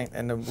 here's the thing,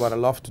 and then what I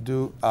love to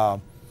do,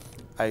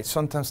 I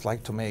sometimes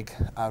like to make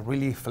a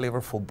really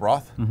flavorful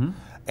broth,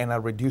 and I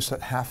reduce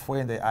it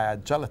halfway, and then I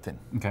add gelatin.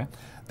 Okay.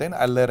 Then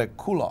I let it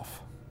cool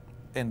off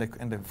in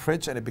the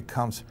fridge, and it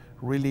becomes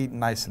really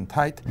nice and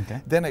tight.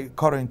 Okay. Then I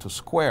cut it into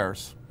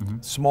squares,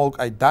 small.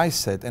 I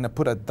dice it, and I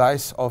put a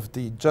dice of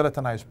the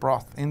gelatinized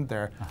broth in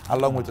there,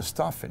 along with the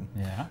stuffing.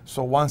 Yeah.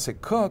 So once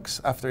it cooks,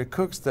 after it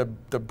cooks, the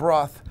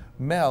broth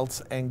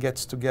melts and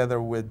gets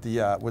together with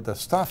the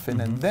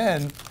stuffing, and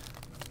then.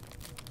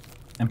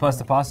 And plus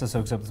the pasta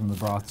soaks up some of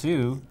the broth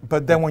too.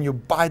 But then when you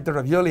bite the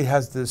ravioli, it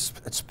has this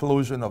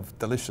explosion of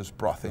delicious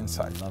broth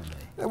inside. Lovely.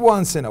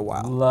 Once in a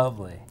while.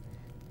 Lovely.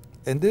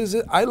 And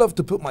I love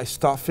to put my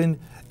stuffing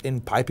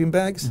in piping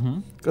bags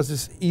because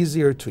it's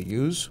easier to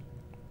use.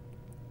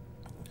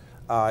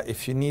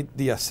 If you need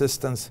the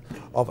assistance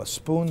of a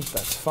spoon,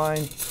 that's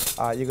fine.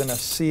 You're gonna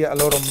see a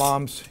lot of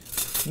moms.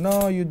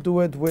 No, you do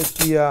it with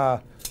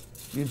the.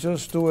 You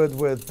just do it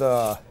with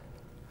the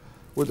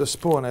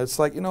spoon. It's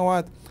like, you know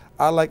what?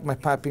 I like my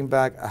piping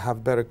bag. I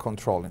have better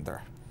control in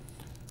there.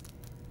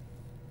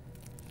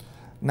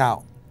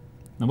 Now,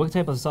 what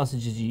type of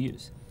sausage did you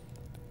use?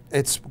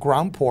 it's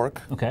ground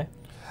pork. Okay.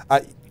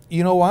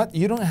 You know what?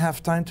 You don't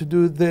have time to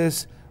do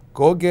this.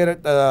 Go get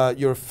it,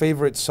 your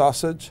favorite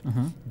sausage.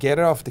 Get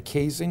it off the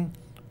casing.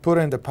 put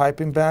it in the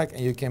piping bag,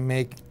 and you can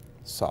make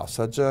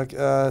sausage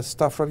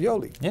stuffed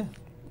ravioli. Yeah.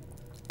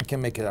 You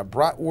can make it a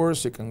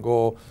bratwurst. You can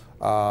go.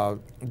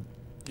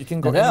 You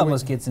can go. Now that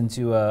almost gets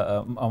into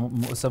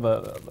almost of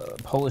a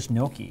Polish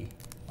gnocchi,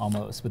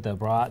 almost with the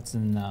brats,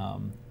 and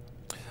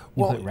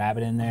you put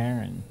rabbit in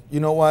there, and you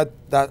know what?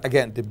 That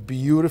again, the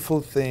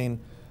beautiful thing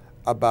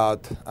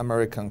about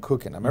American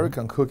cooking.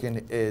 American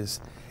cooking is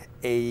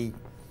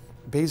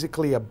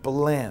basically a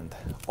blend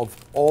of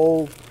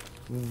all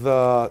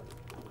the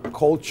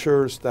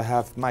cultures that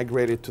have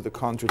migrated to the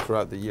country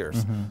throughout the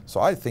years. So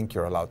I think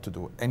you're allowed to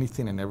do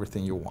anything and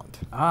everything you want.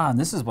 and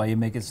this is why you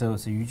make it so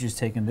you're just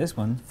taking this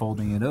one,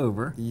 folding it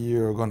over.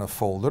 You're gonna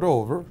fold it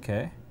over.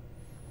 Okay.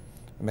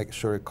 Make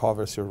sure it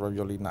covers your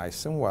ravioli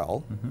nice and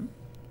well.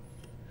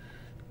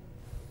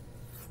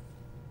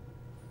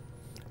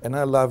 And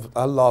I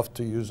love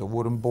to use a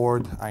wooden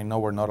board. I know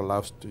we're not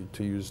allowed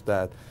to use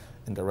that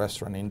in the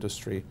restaurant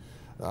industry.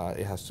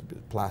 It has to be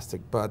plastic,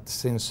 but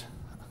since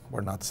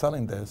we're not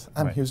selling this,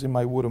 I'm using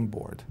my wooden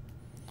board.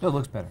 Oh, it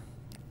looks better.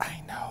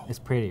 I know. It's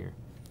prettier.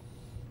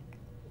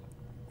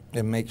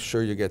 And make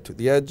sure you get to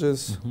the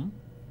edges.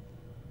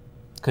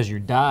 Because your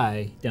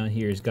die down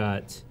here has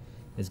got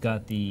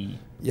the.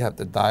 You have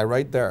the die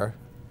right there.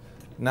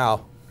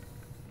 Now,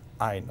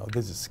 I know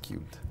this is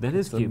cute. That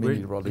is It's a cute. mini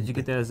Did rolling you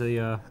get pin. that as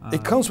a?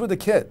 It comes with a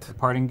kit.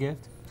 Parting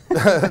gift.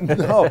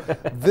 No,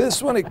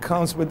 this one, it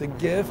comes with a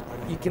gift.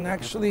 You can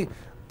actually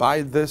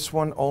buy this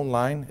one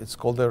online. It's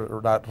called the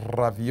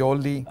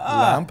Ravioli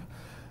lamp.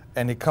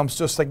 And it comes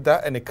just like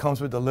that, and it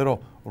comes with a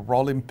little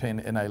rolling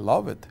pin, and I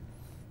love it.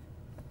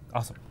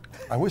 Awesome.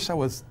 I wish I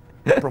was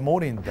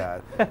promoting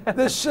that.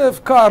 The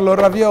Chef Carlo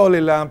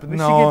Ravioli lamp.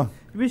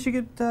 We should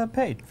get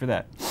paid for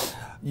that.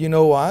 You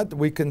know what?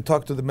 We can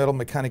talk to the metal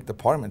mechanic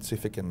department, see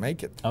if it can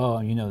make it.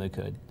 Oh, you know they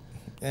could.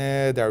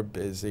 They're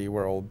busy.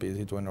 We're all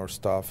busy doing our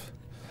stuff.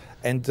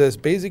 And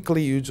just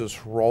basically, you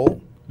just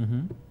roll.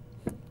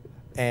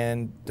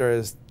 And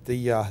there's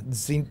the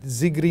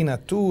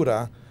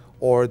zigrinatura,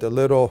 or the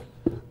little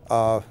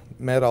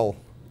metal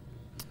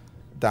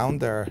down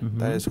there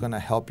that is going to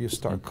help you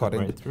start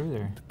cutting. Right through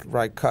there.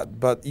 Right cut.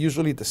 But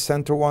usually the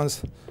center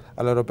one's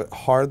a little bit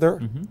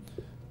harder.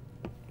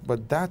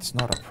 But that's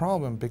not a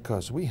problem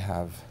because we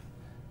have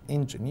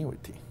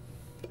ingenuity.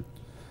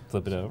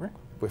 Flip it over.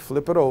 We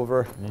flip it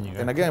over.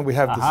 And again, we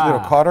have this little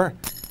Aha. cutter.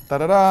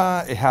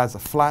 Da-da-da. It has a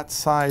flat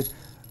side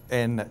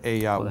and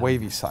a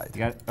wavy side. You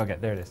got it? Okay,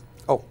 there it is.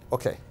 Oh,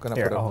 okay. Gonna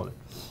Here, put it. I'll hold it.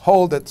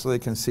 Hold it so they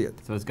can see it.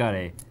 So it's got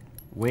a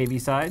wavy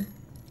side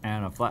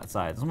and a flat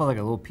side. It's almost like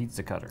a little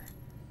pizza cutter.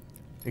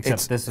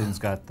 Except this one's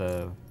got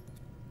the,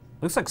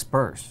 looks like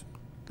spurs.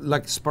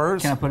 Like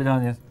spurs? Can I put it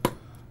on this?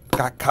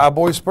 Got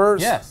cowboy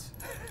spurs? Yes.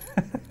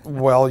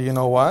 Well, you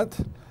know what?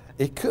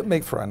 It could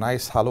make for a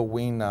nice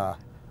Halloween,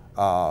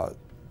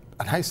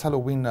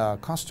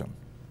 costume.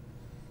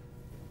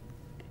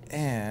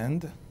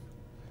 And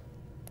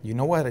you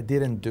know what I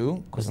didn't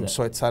do? Because I'm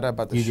so excited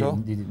about the show.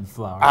 You didn't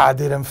flour. I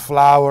didn't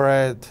flour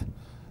it.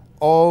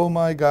 Oh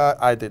my God,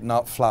 I did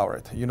not flour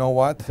it. You know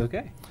what? It's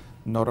okay.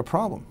 Not a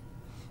problem.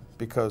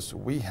 Because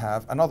we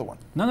have another one.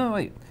 No,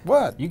 wait.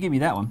 What? You give me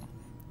that one.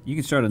 You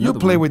can start another You one.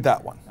 play with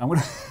that one. I'm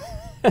gonna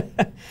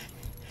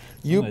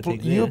You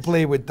take this.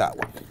 play with that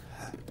one.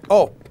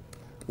 Oh,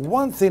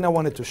 one thing I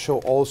wanted to show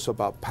also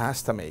about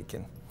pasta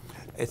making.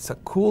 It's a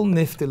cool,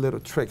 nifty little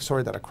trick.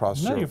 Sorry that I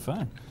crossed you. No, you're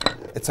fine.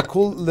 It's a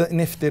cool,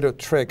 nifty little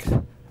trick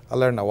I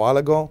learned a while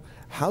ago.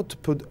 How to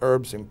put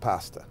herbs in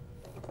pasta.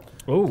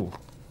 Oh,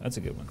 that's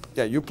a good one.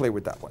 Yeah, you play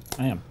with that one.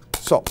 I am.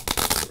 So,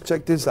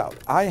 check this out.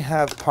 I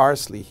have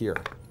parsley here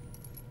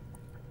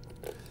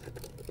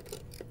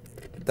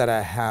that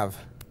I have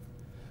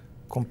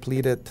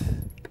completed.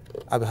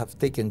 I have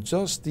taken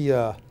just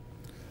the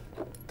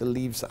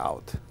leaves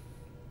out.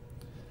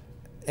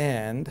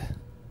 And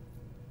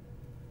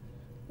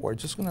we're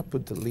just gonna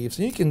put the leaves.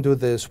 And you can do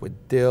this with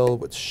dill,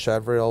 with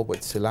chevre,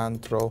 with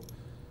cilantro,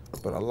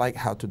 but I like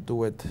how to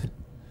do it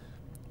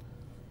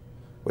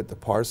with the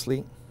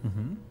parsley.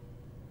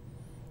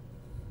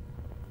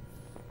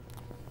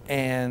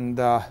 And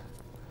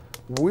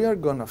we are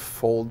gonna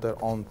fold it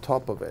on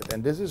top of it.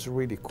 And this is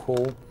really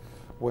cool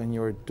when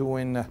you're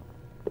doing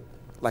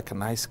like a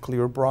nice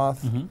clear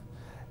broth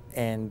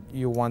and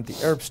you want the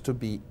herbs to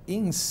be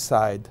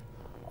inside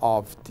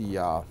of the,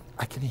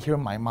 I can hear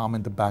my mom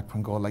in the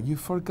background go like, you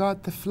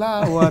forgot the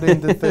flour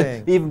in the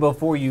thing. Even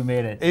before you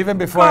made it. Even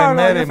before I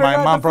made it, my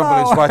mom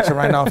probably is watching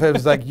right now. It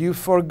was like, you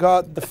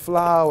forgot the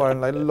flour.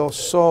 And like, lo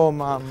so,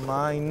 mama,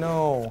 I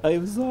know.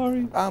 I'm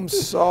sorry. I'm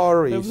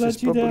sorry. I've She's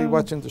let you probably down.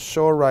 watching the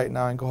show right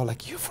now and go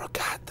like, you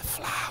forgot the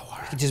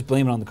flour. You just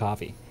blame it on the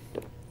coffee.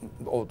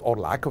 Or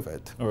lack of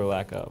it. Or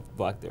lack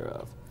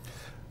thereof.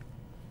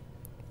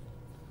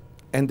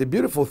 And the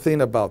beautiful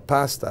thing about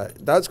pasta,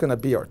 that's going to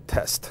be our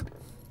test.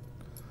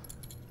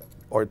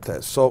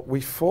 So we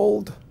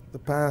fold the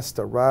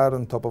pasta right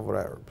on top of our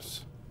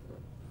herbs.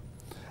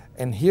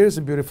 And here's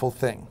the beautiful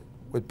thing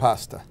with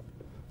pasta.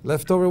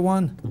 Leftover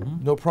one,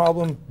 no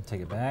problem.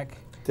 Take it back.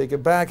 Take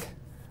it back.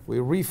 We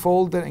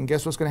refold it, and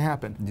guess what's going to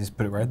happen? You just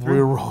put it right We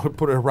through.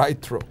 put it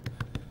right through.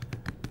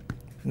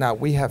 Now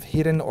we have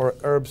hidden our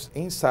herbs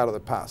inside of the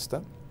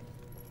pasta.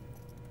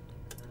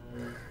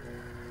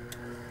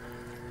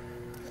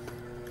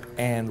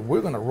 And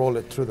we're gonna roll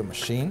it through the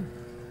machine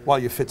while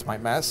you fix my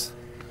mess.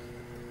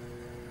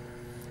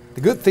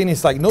 The good thing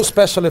is like no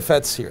special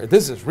effects here.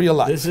 This is real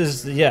life. This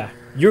is, yeah.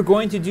 You're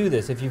going to do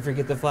this if you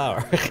forget the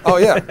flour. Oh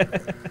yeah.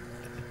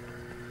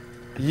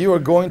 You are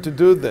going to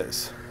do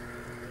this.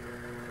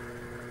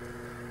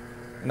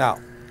 Now,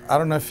 I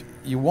don't know if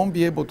you won't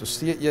be able to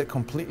see it yet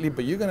completely,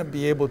 but you're going to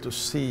be able to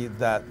see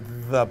that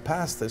the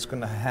pasta is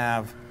going to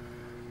have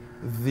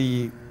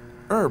the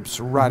herbs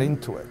right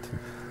into it.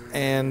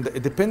 And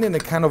depending on the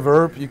kind of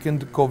herb, you can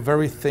go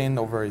very thin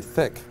or very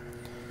thick.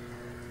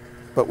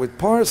 But with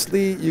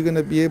parsley, you're going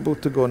to be able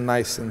to go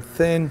nice and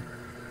thin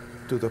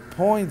to the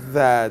point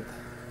that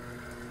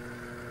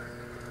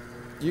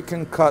you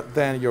can cut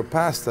then your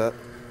pasta.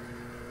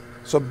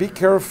 So be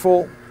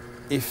careful.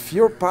 If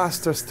your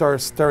pasta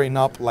starts stirring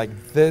up like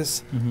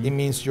this, it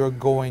means you're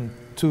going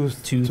too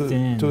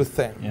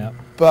thin. Yep.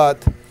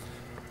 But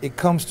it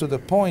comes to the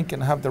point,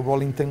 can I have the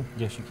rolling thing?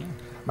 Yes, you can.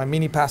 My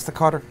mini pasta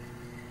cutter.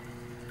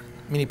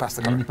 Mini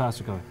pasta cutter. Mini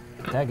pasta cutter.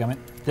 Dadgummit.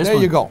 There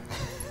you go.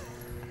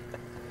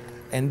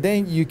 And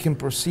then you can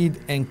proceed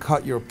and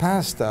cut your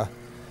pasta,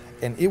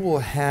 and it will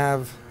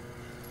have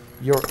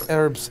your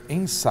herbs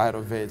inside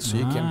of it. So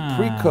you can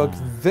pre-cook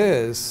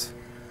this.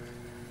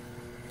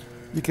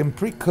 You can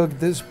pre-cook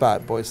this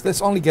bad boys.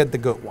 Let's only get the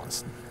good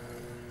ones.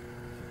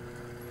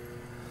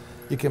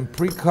 You can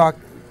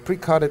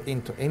pre-cut it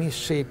into any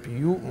shape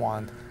you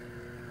want.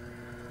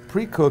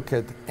 Pre-cook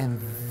it, and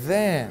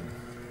then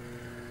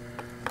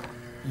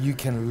you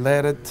can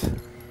let it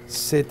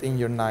sit in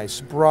your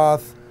nice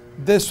broth.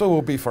 This one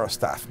will be for a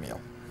staff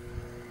meal.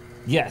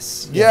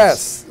 Yes.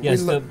 Yes.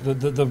 Yes.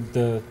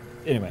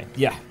 Anyway,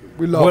 yeah.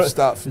 We love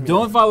stuff.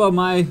 Don't follow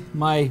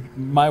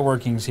my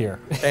workings here.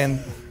 And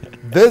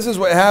this is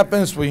what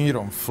happens when you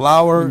don't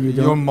flour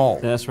your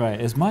mold. That's right.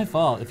 It's my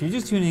fault. If you're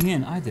just tuning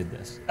in, I did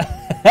this.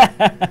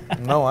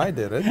 No, I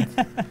didn't.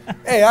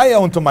 Hey, I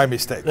own to my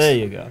mistakes. There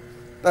you go.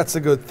 That's a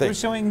good thing. We're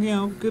showing,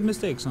 good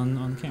mistakes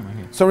on camera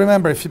here. So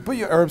remember, if you put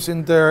your herbs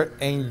in there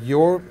and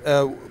your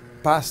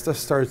pasta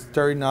starts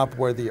stirring up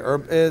where the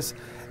herb is,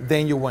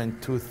 then you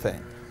went too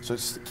thin. So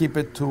keep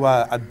it to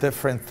a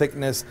different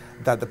thickness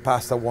that the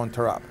pasta won't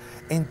tear up.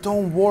 And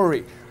don't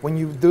worry, when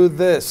you do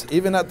this,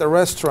 even at the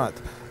restaurant,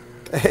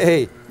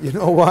 hey, you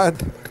know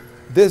what?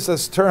 This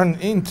has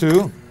turned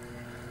into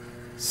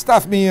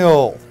stuffed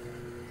meal.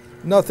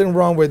 Nothing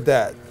wrong with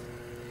that.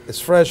 It's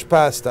fresh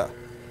pasta.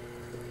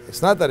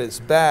 It's not that it's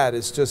bad,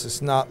 it's just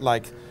it's not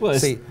like, well,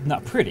 it's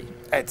not pretty.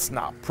 It's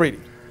not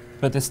pretty.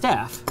 But the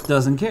staff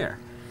doesn't care.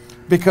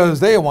 Because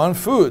they want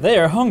food. They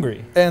are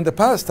hungry. And the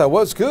pasta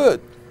was good.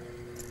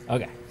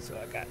 Okay, so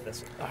I got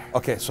this one. Right.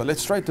 Okay, so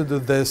let's try to do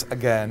this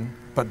again,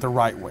 but the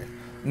right way.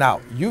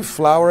 Now, you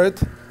flour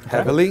it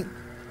heavily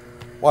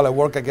while I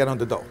work again on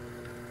the dough.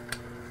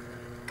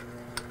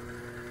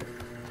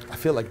 I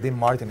feel like Dean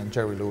Martin and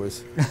Jerry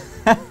Lewis.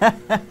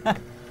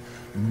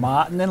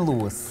 Martin and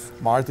Lewis.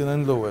 Martin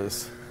and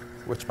Lewis,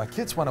 which my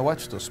kids want to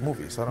watch those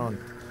movies.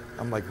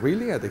 I'm like,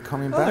 really? Are they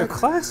coming back? They're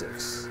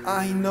classics.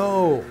 I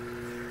know.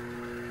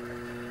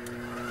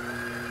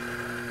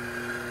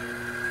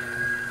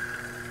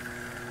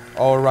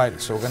 All right,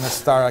 so we're gonna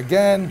start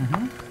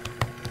again.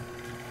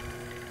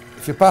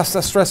 If your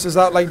pasta stresses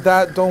out like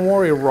that, don't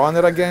worry, run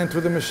it again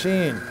through the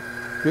machine.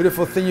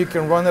 Beautiful thing, you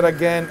can run it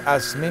again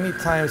as many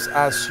times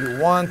as you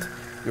want.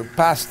 Your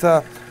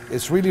pasta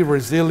is really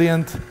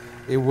resilient.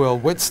 It will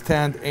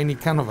withstand any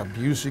kind of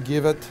abuse you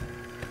give it.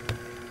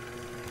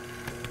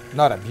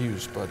 Not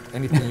abuse, but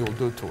anything you will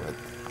do to it.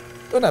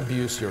 Don't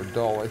abuse your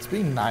dough, it's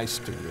being nice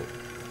to you.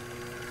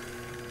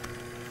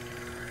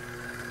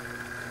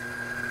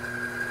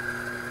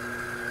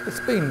 It's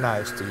being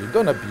nice to you.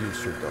 Don't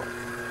abuse your dough.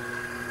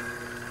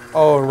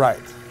 All right.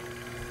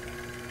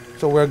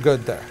 So we're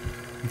good there.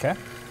 Okay.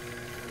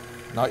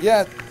 Not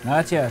yet.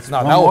 Not yet. No,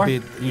 one that more? will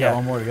be. You got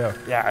one more to go.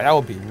 Yeah, that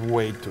will be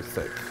way too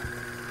thick.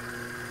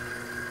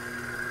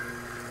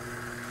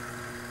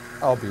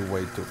 I'll be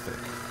way too thick.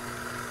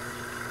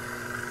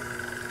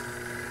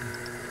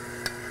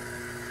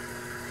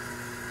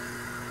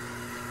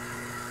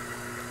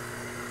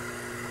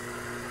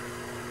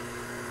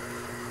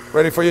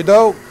 Ready for your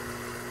dough?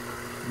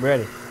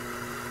 Ready.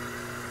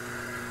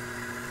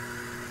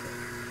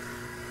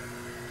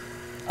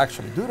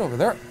 Actually, do it over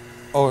there.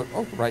 Oh,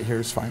 right here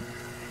is fine.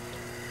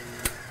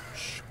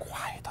 Shh,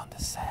 quiet on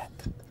the set.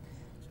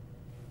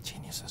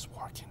 Genius is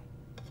working.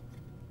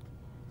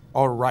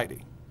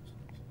 Alrighty.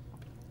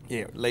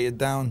 Here, lay it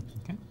down.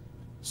 Okay.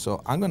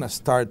 So I'm gonna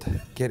start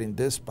getting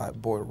this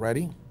bad boy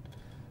ready.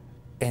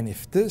 And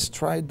if this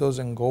try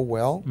doesn't go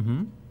well,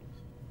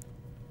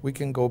 we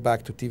can go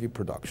back to TV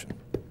production.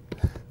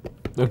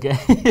 Okay.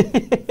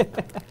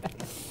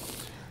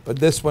 But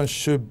this one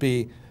should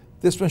be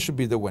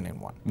the winning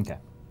one. Okay.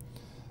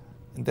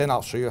 And then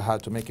I'll show you how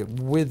to make it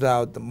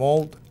without the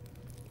mold.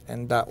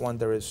 And that one,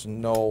 there is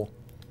no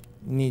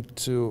need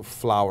to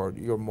flour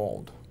your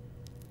mold.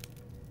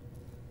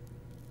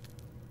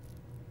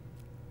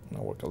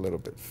 Now we're work a little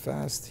bit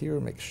fast here,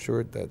 make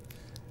sure that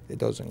it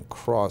doesn't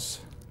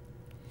cross.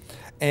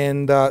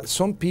 And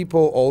some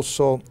people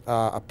also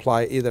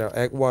apply either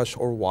egg wash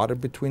or water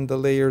between the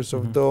layers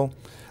of dough.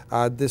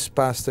 This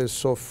pasta is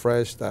so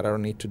fresh that I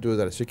don't need to do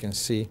that. As you can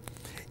see,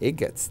 it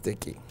gets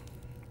sticky.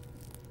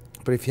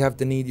 But if you have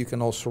the need, you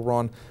can also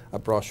run a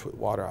brush with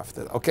water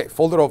after that. Okay,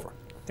 fold it over.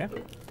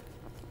 Okay.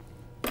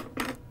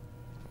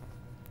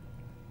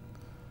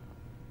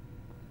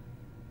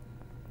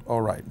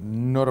 All right,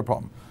 not a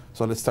problem.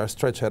 So let's start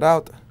stretch it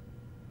out.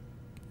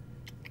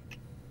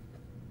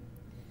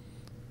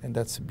 And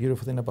that's the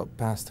beautiful thing about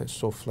pasta, it's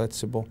so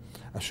flexible.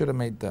 I should have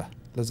made the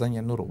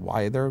lasagna noodle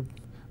wider,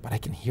 but I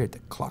can hear the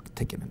clock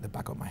ticking in the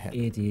back of my head.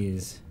 It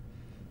is,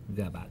 we've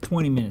got about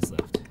 20 minutes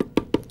left.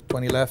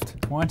 20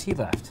 left? 20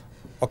 left.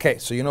 Okay,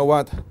 so you know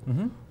what?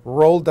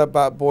 Roll that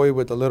bad boy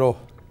with a little,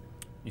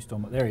 You still,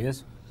 there he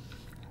is.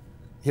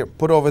 here,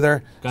 put over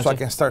there, so I Gotcha.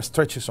 can start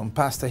stretching some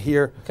pasta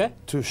here Okay.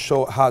 to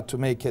show how to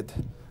make it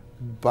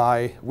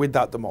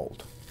without the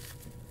mold.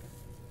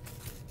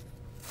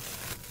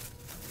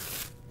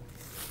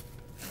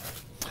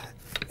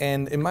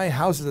 And in my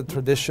house, it's a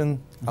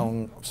tradition,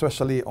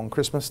 especially on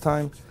Christmas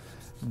time,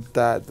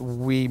 that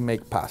we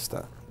make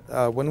pasta.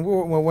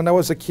 When I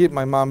was a kid,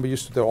 my mom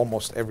used to do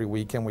almost every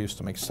weekend. We used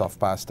to make soft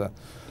pasta.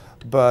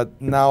 But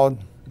now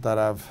that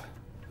I've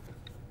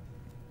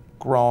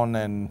grown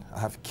and I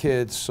have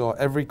kids, so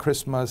every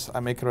Christmas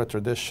I make it a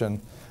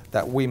tradition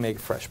that we make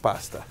fresh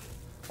pasta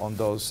on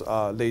those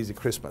lazy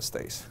Christmas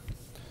days.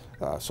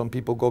 Some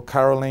people go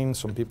caroling,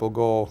 some people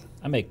go...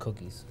 I make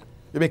cookies.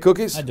 You make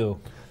cookies? I do.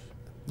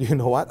 You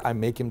know what? I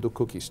make him do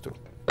cookies too.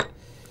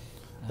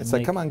 It's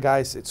like, come on,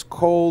 guys, it's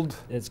cold.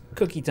 It's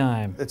cookie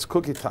time. It's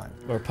cookie time.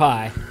 Or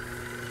pie.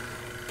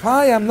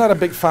 Pie, I'm not a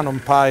big fan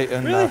of pie.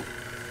 And, Really?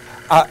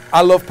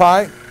 I love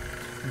pie,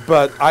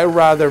 but I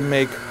rather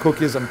make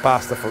cookies and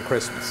pasta for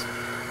Christmas.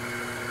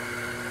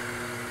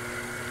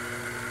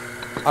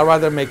 I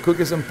rather make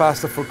cookies and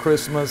pasta for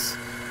Christmas,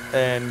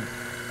 and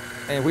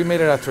we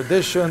made it a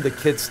tradition. The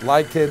kids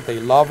like it, they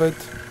love it,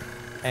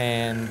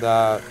 and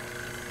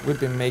we've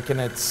been making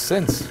it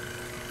since.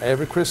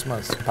 Every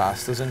Christmas,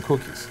 pastas and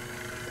cookies.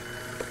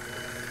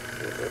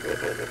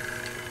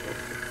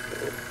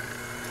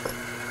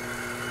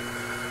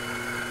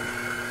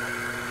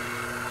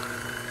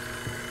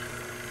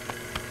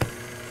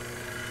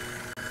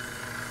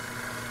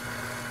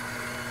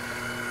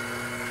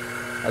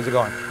 How's it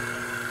going?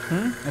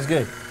 It's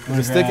good. Is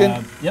it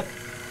sticking? Yep.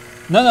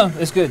 No,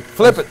 it's good.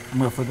 Flip it. I'm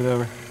gonna flip it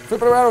over.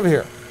 Flip it right over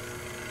here.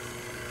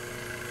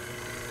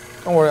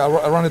 Don't worry,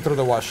 I'll run it through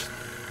the wash.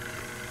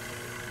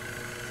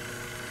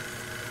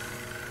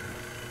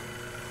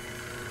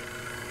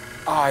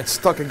 Ah, it's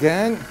stuck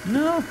again.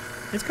 No,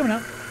 it's coming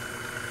out.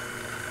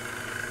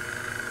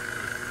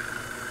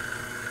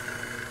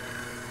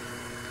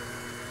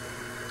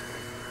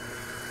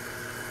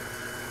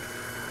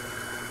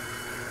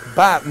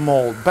 Bad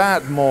mold,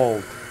 bad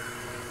mold.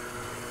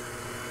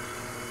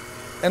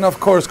 And of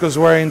course, because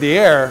we're in the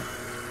air,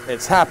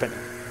 it's happening.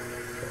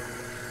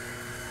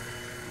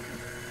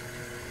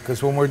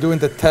 Because when we're doing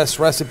the test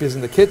recipes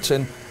in the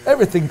kitchen,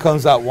 everything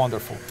comes out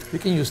wonderful. You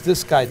can use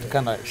this guy to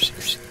kind of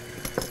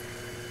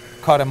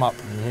cut him up.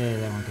 Yeah,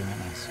 that one came out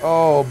nice.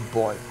 Oh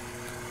boy.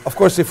 Of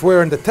course, if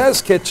we're in the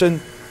test kitchen,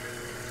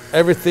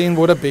 everything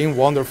would have been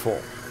wonderful.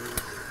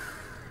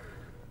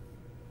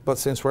 But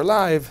since we're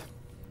live,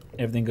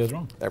 Everything goes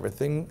wrong.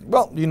 everything,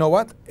 well, you know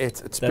what?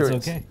 It's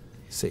experience. That's okay.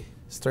 See,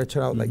 stretch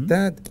it out like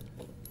that.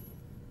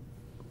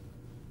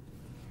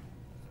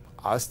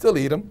 I'll still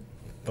eat them.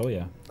 Oh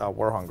yeah.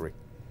 We're hungry.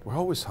 We're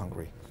always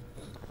hungry.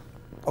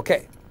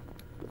 Okay.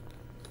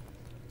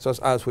 So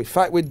as we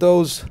fight with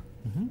those,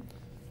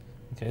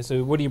 Okay,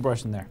 so what are you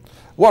brushing there?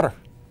 water.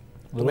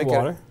 A little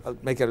water.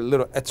 Make it a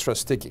little extra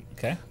sticky.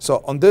 Okay.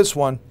 So on this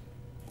one,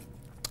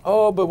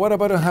 oh, but what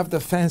about I have the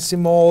fancy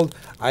mold?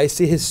 I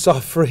see he's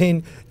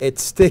suffering.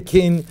 It's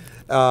sticking.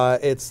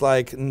 It's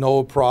like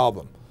no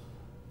problem.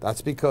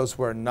 That's because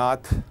we're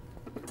not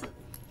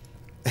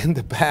in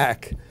the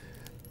back,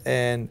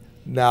 and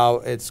now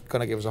it's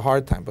gonna give us a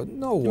hard time. But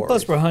no worries.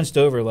 Plus, we're hunched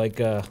over like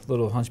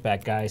little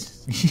hunchback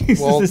guys.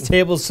 Well- This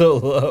table's so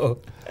low.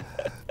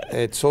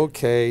 It's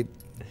okay,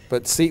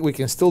 but see, we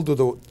can still do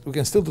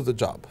the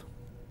job.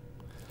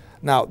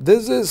 Now,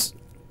 this is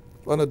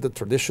one of the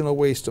traditional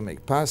ways to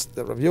make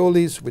pasta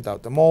raviolis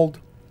without the mold.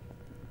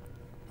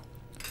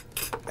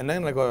 And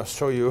then I'm going to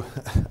show you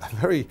a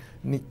very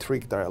neat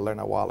trick that I learned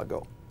a while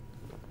ago.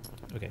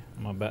 Okay,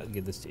 I'm about to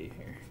give this to you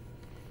here.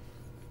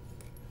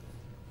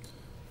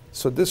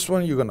 So this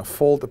one, you're going to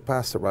fold the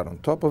pasta right on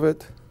top of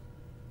it.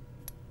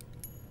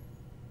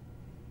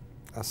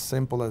 As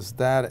simple as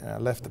that. And I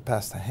left the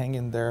pasta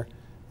hanging there,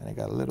 and I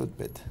got a little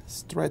bit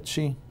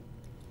stretchy.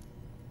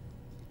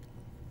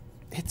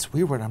 It's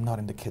weird when I'm not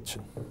in the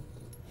kitchen.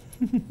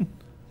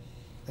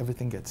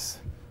 Everything gets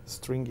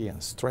stringy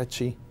and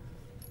stretchy.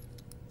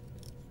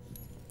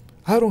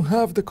 I don't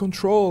have the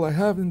control I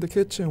have in the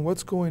kitchen.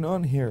 What's going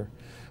on here?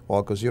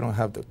 Well, because you don't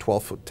have the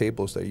 12-foot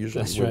tables that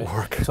usually That's would right.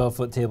 work.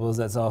 12-foot tables.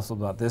 That's also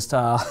about this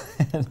tall.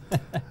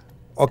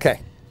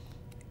 Okay.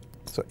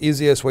 So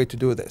easiest way to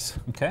do this.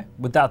 Okay,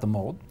 without the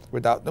mold.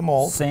 Without the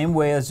mold. Same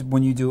way as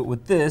when you do it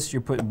with this,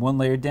 you're putting one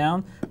layer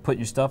down, putting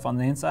your stuff on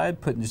the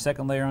inside, putting your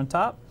second layer on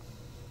top.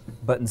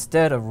 But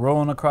instead of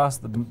rolling across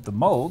the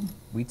mold,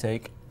 we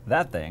take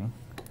that thing.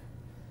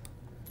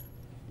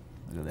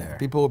 Look at there.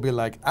 People will be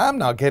like, I'm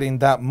not getting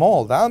that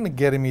mold. I'm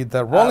getting me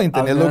the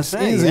Rollington. It looks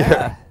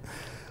easier.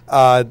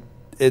 Yeah.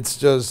 It's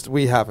just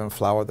we haven't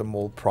floured the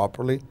mold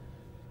properly.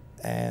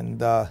 And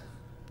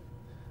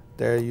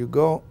there you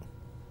go.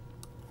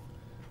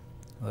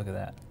 Look at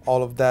that.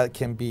 All of that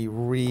can be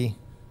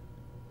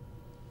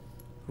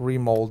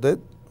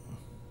remolded.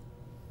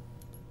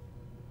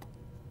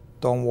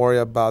 Don't worry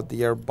about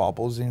the air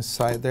bubbles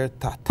inside there.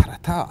 Ta ta ta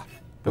ta.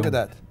 Look at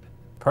that.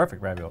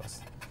 Perfect raviolis.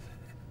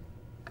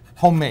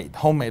 Homemade,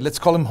 homemade. Let's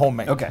call them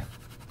homemade. Okay.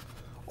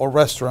 Or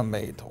restaurant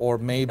made, or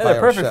made by They're our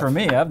perfect chef. for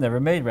me. I've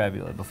never made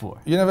ravioli before.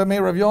 You never made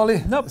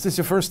ravioli? Nope. Is this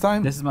your first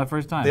time? This is my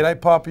first time. Did I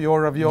pop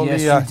your ravioli?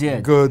 Yes, you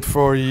did. Good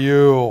for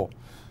you.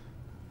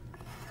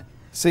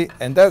 See,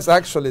 and that's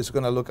actually is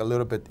going to look a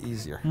little bit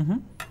easier. Mm-hmm.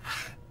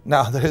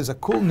 Now, there is a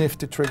cool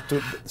nifty trick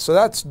to, so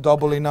that's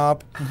doubling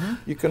up. Mm-hmm.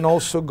 You can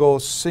also go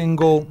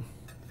single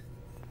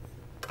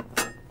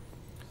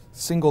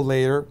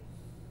layer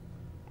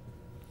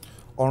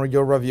on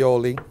your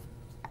ravioli.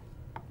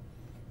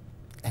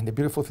 And the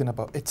beautiful thing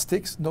about it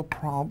sticks, no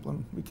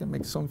problem. We can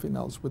make something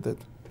else with it.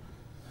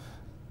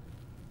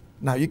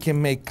 Now you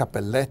can make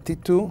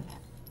cappelletti too.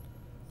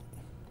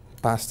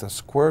 Pasta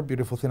square,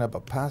 beautiful thing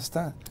about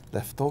pasta.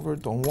 Leftover,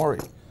 don't worry.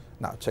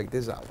 Now check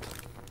this out.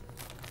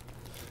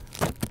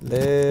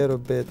 Little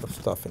bit of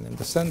stuffing in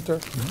the center.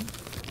 Mm-hmm.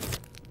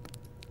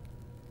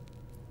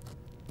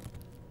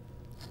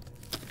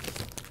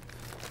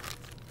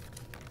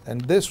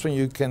 And this one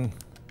you can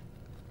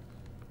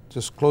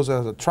just close it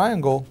as a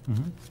triangle.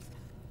 Mm-hmm.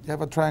 You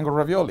have a triangle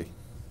ravioli.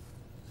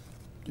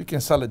 You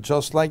can sell it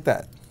just like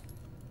that.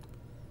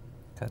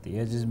 Cut the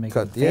edges, make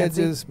Cut it the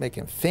fancy. edges, make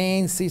it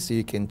fancy so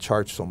you can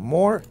charge some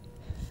more.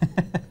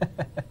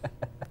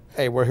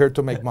 Hey, we're here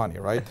to make money,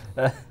 right?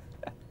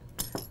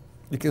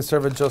 You can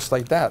serve it just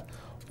like that.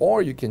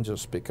 Or you can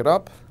just pick it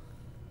up,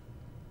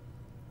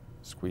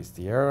 squeeze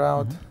the air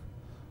out,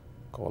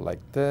 go like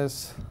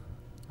this,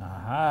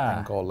 Aha.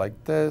 and go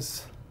like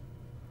this.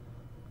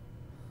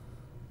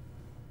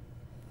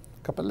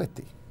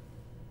 Cappelletti.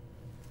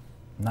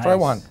 Nice. Try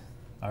one.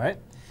 All right.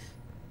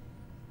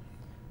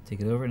 Take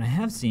it over. And I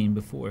have seen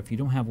before, if you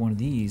don't have one of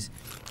these,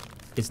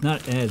 it's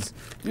not as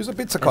Use a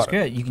pizza That's cutter.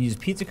 great. You can use a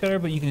pizza cutter,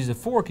 but you can use a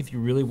fork if you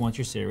really want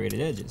your serrated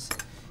edges.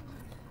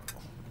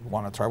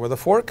 Want to try with a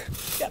fork?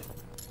 Yep.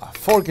 A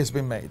fork has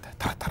been made.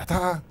 Ta ta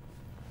ta.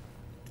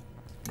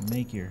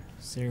 Make your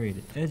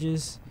serrated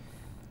edges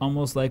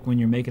almost like when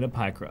you're making a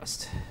pie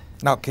crust.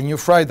 Now, can you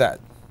fry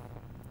that?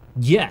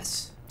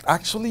 Yes.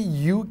 Actually,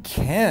 you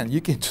can.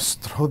 You can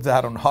just throw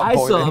that on hot I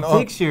boil. saw and a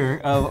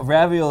picture of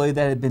ravioli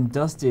that had been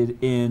dusted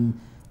in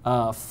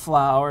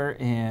flour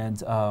and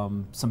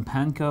some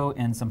panko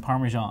and some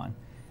Parmesan.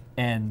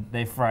 And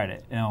they fried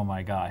it. And oh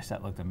my gosh,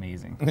 that looked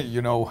amazing.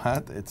 You know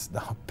what? It's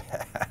not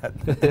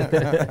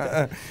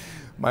bad.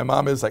 My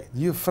mom is like,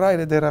 you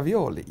fried the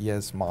ravioli.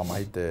 Yes, Mom,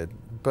 I did.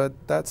 But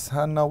that's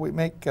how now we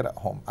make it at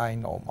home. I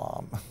know,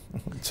 Mom.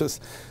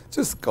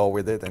 just go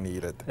with it and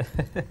eat it.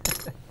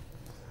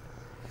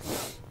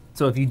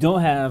 So if you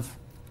don't have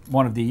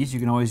one of these, you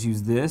can always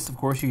use this. Of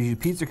course, you use your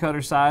pizza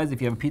cutter size.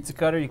 If you have a pizza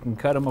cutter, you can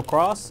cut them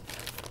across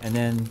and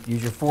then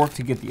use your fork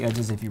to get the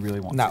edges if you really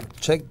want Now, to.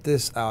 check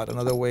this out.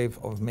 Another way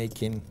of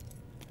making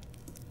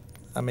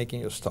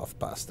your stuffed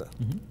pasta.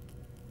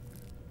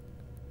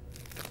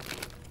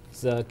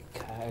 It's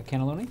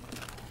cannelloni?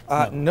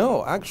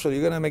 No, actually,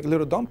 you're going to make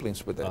little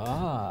dumplings with it.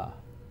 Ah,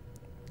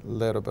 A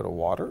little bit of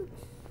water.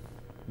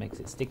 makes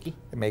it sticky.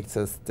 It makes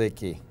it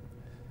sticky.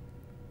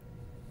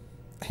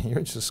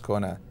 You're just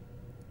going to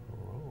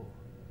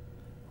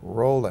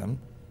roll them.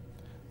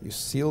 You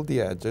seal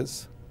the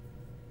edges.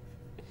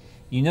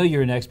 You know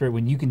you're an expert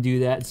when you can do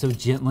that so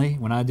gently.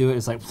 When I do it,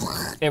 it's like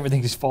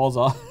everything just falls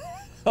off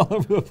all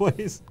over the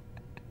place.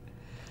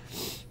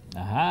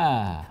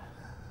 Aha,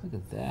 look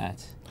at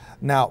that.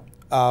 Now,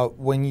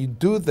 when you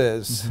do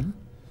this,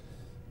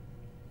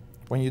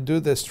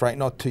 try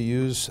not to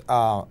use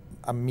a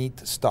meat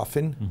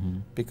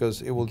stuffing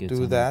because it will Gets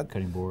do on that. the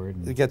cutting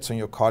board. It gets on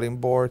your cutting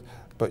board.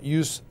 But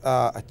use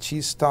a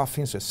cheese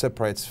stuffing so it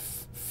separates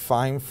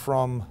fine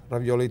from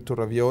ravioli to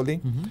ravioli.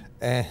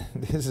 And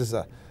this is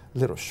a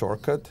little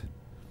shortcut.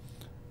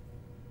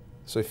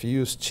 So if you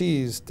use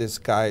cheese, these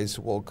guys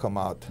will come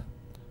out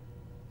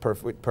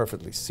with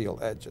perfectly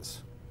sealed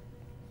edges.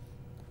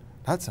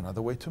 That's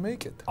another way to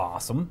make it.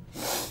 Awesome.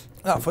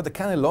 Now, for the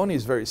cannelloni,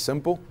 it's very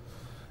simple.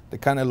 The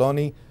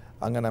cannelloni,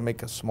 I'm going to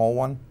make a small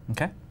one.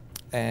 Okay.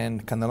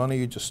 And cannelloni,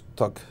 you just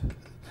tuck.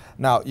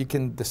 Now, you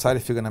can decide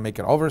if you're going to make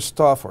it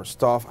overstuffed or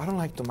stuffed. I don't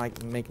like to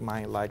make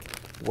mine like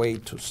way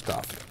too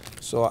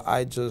stuffed. So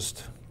I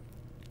just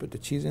put the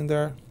cheese in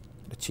there.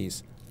 The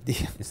cheese. The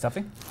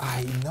stuffing?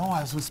 I know,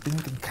 I was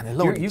thinking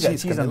cannelloni. You got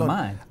cheese on cannelloni.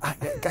 mine. I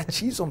got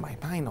cheese on my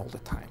mind all the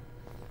time.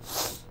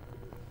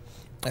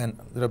 And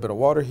a little bit of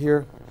water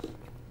here.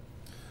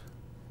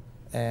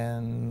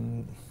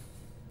 And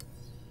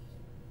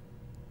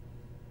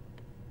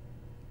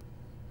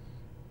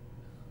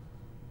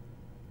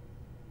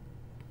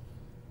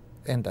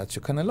that's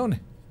your cannelloni.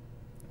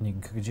 And you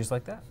can cook it just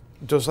like that.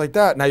 Just like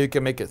that. Now you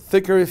can make it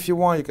thicker if you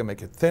want. You can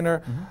make it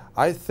thinner.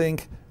 I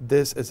think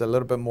this is a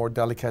little bit more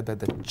delicate than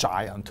the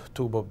giant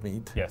tube of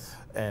meat. Yes.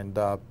 And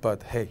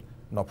but hey,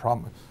 no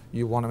problem.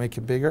 You want to make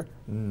it bigger?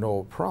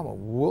 No problem.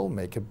 We'll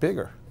make it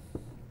bigger.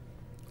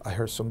 I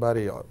heard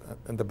somebody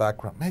in the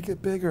background, make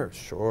it bigger.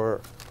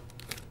 Sure.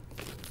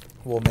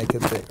 We'll make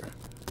it bigger.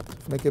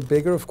 To make it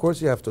bigger, of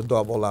course, you have to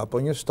double up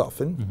on your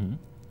stuffing.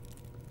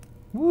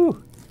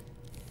 Woo!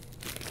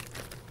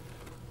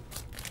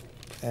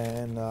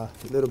 And a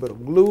little bit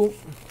of glue,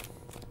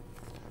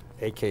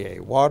 aka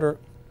water.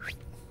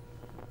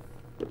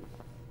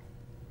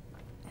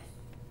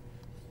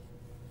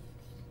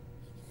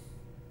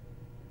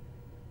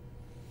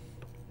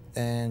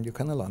 And your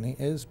cannelloni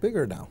is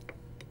bigger now.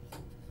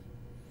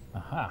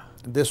 Aha.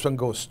 This one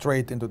goes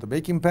straight into the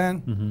baking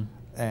pan,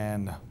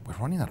 and we're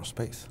running out of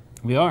space.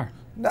 We are.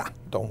 Nah,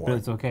 don't But worry.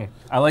 it's okay.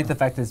 I like the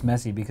fact that it's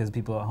messy because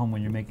people at home,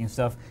 when you're making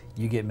stuff,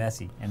 you get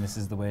messy, and this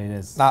is the way it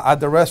is. Now at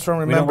the restaurant,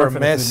 We don't remember, work for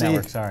the Food messy.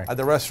 Network, sorry. At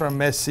the restaurant,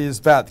 messy is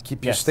bad.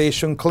 Keep your Yes.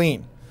 station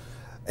clean.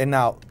 And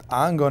now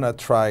I'm gonna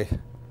try.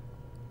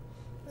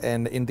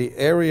 And in the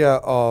area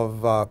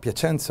of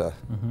Piacenza,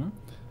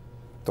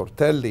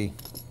 tortelli,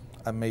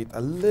 I made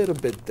a little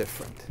bit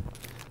different.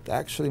 They're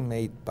actually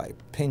made by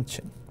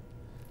pinching.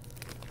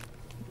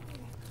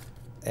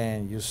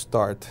 And you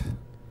start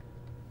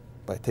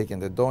by taking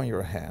the dough in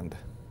your hand.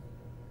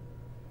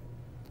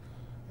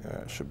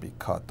 It should be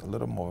cut a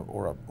little more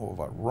or of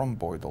a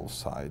rhomboidal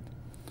side.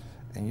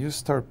 And you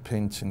start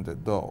pinching the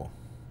dough,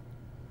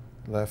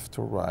 left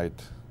to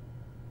right,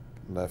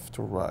 left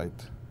to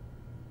right.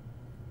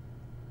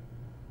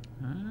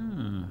 How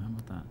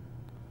about that?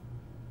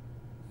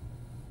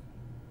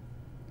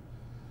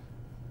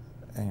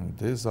 And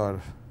these are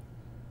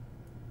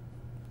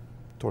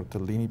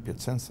tortellini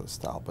Piacenza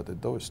style, but the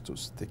dough is too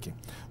sticky.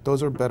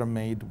 Those are better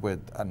made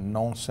with a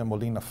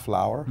non-semolina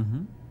flour.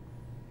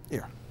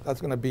 Here, that's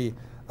gonna be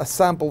a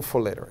sample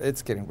for later.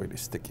 It's getting really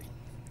sticky.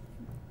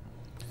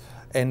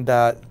 And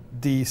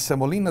the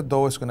semolina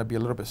dough is gonna be a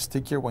little bit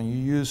stickier. When you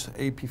use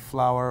AP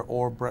flour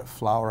or bread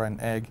flour and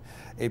egg,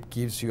 it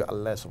gives you a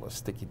less of a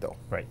sticky dough.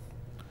 Right.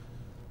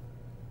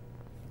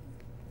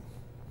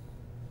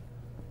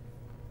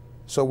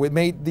 So we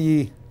made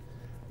the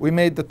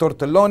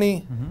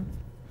tortelloni.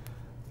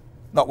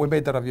 No, we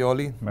made the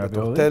ravioli, the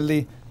Ravioli.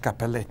 tortelli,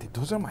 cappelletti.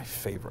 Those are my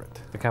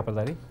favorite. The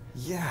Cappelletti?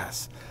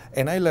 Yes,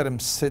 and I let them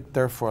sit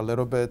there for a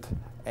little bit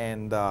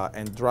and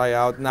dry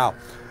out. Now,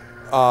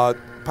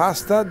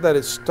 pasta that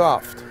is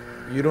stuffed,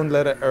 you don't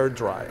let it air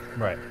dry.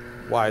 Right.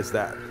 Why is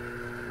that?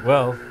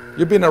 Well,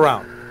 You've been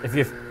around. if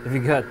you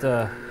got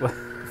well,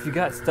 if you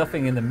got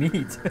stuffing in the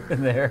meat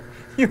in there,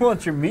 you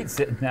want your meat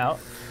sitting out.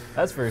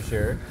 That's for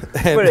sure.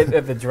 But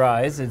if it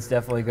dries, it's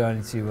definitely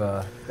going to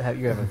you're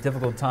gonna have a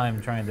difficult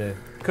time trying to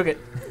cook it.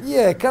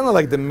 Yeah, kind of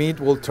like the meat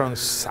will turn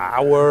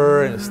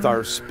sour and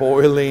start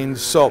spoiling.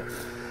 So,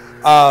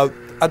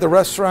 at the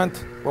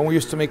restaurant, when we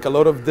used to make a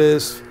lot of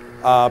this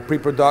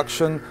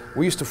pre-production,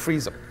 we used to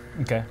freeze them.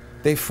 Okay.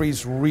 They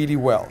freeze really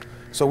well.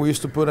 So we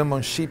used to put them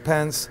on sheet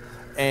pans,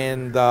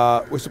 and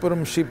we used to put them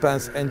on sheet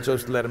pans and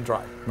just let them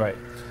dry. Right.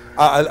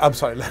 I'm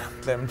sorry,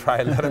 let them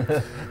dry, let them,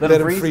 Let let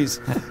 'em them freeze.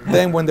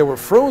 Then when they were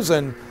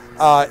frozen,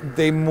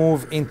 they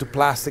move into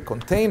plastic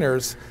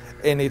containers,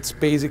 and it's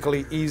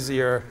basically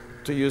easier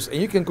to use, and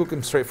you can cook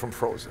them straight from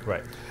frozen.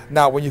 Right.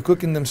 Now, when you're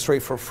cooking them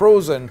straight from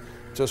frozen,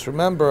 just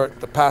remember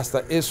the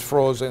pasta is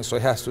frozen, so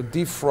it has to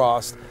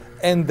defrost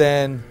and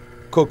then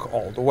cook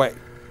all the way.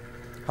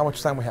 How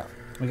much time we have?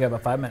 We got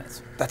about 5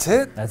 minutes. That's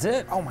it? That's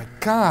it. Oh my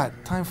God,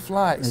 time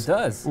flies. It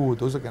does. Ooh,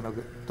 those are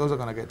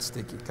gonna get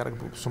sticky. Gotta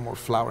put some more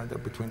flour in there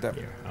between them.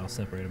 Here, I'll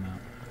separate them out.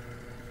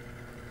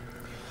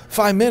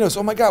 5 minutes.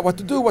 Oh my God, what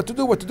to do? What to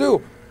do? What to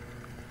do?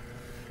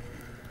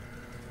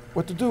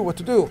 What to do? What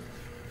to do?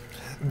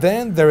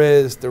 Then there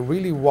is the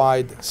really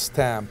wide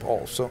stamp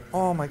also.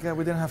 Oh my God,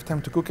 we didn't have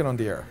time to cook it on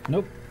the air.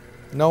 Nope.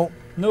 No.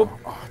 Nope.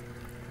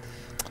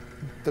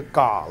 The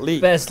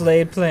golly. Best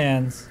laid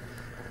plans.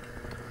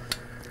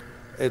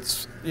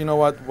 It's, you know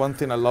what, one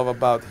thing I love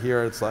about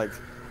here, it's like,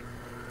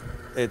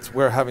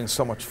 we're having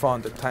so much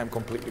fun, the time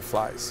completely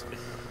flies.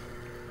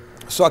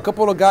 So a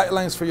couple of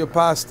guidelines for your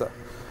pasta.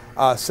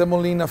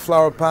 Semolina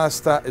flour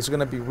pasta is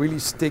gonna be really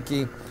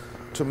sticky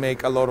to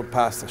make a lot of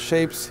pasta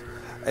shapes.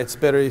 It's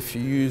better if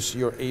you use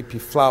your AP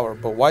flour.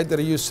 But why did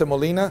I use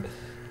semolina?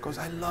 Because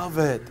I love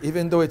it.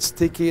 Even though it's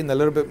sticky and a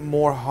little bit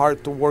more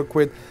hard to work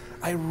with,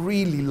 I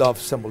really love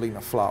semolina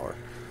flour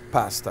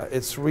pasta.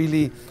 It's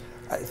really,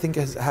 I think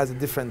it has a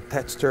different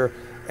texture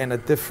and a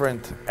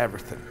different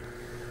everything.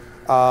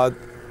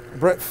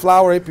 Bread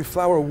flour, AP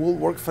flour will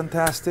work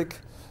fantastic.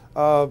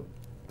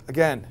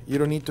 Again, you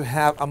don't need to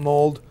have a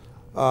mold.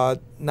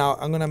 Now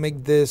I'm gonna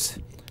make this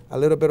a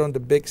little bit on the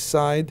big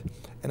side,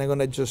 and I'm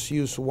gonna just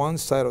use one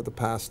side of the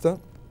pasta.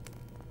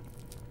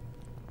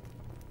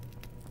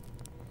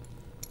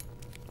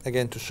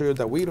 again, to show you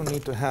that we don't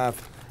need to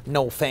have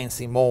no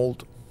fancy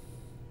mold.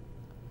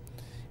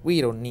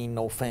 We don't need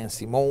no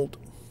fancy mold.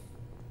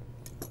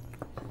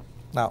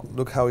 Now,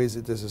 look how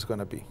easy this is going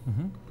to be.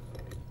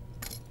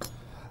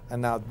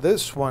 And now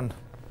this one,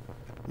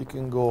 you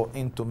can go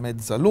into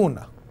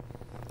mezzaluna,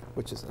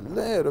 which is a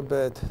little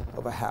bit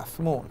of a half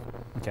moon.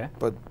 Okay.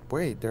 But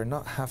wait, they're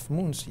not half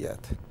moons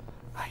yet.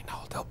 I know,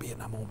 they'll be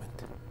in a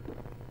moment.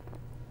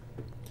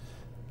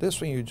 This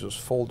one you just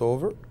fold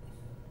over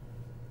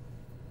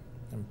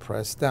and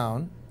press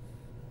down.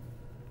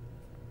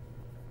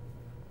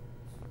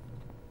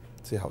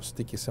 See how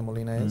sticky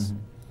semolina is?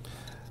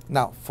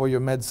 Now, for your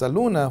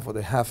mezzaluna, for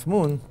the half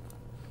moon,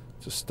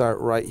 just start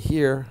right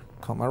here,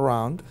 come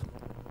around.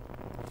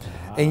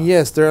 And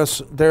yes, there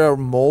are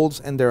molds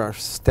and there are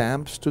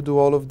stamps to do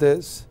all of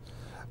this.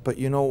 But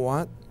you know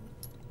what?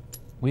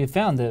 We have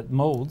found that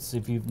molds,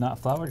 if you've not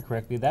floured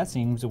correctly, that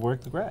seems to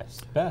work the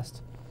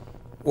best.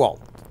 Well,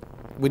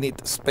 we need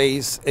the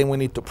space and we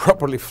need to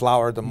properly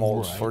flour the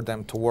molds for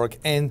them to work.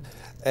 And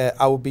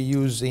I will be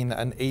using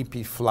an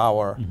AP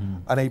flour,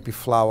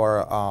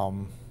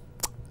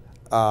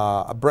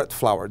 a bread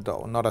flour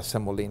dough, not a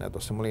semolina.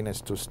 The semolina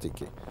is too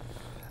sticky.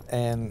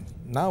 And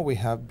now we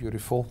have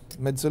beautiful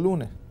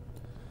mezzalune.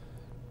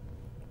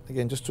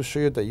 Again, just to show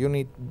you that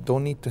you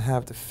don't need to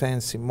have the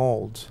fancy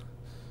molds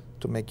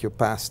to make your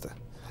pasta.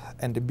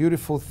 And the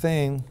beautiful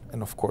thing,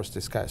 and of course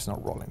this guy is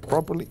not rolling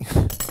properly.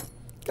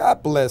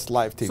 God bless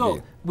live TV.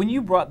 So when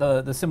you brought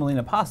the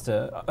semolina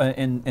pasta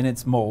in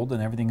its mold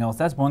and everything else,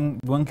 that's one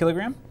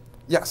kilogram?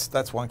 Yes,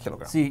 that's 1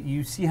 kilogram. See,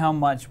 you see how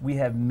much we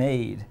have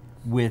made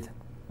with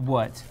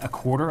what, a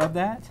quarter of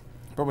that?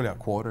 Probably a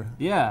quarter.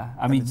 Yeah,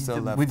 I mean,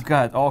 we've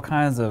got all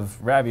kinds of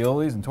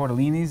raviolis and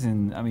tortellinis,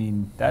 and I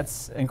mean,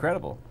 that's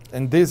incredible.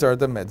 And these are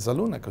the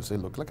mezzaluna because they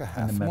look like a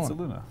half moon.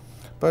 Mezzaluna.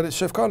 But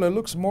Chef Carlo, it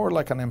looks more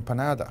like an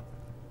empanada.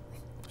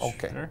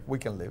 Okay, Sure. we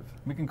can live.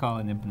 We can call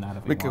it an empanada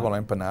if We we can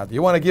want. call it empanada.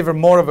 You want to give her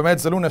more of a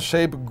mezzaluna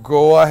shape?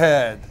 Go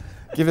ahead.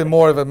 Give it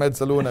more of a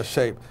mezzaluna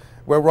shape.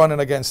 We're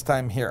running against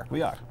time here.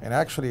 We are. And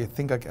actually, I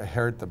think I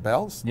heard the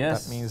bells.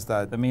 Yes. That means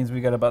that... That means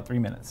we got about 3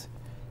 minutes.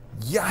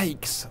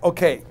 Yikes.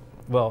 Okay.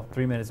 Well,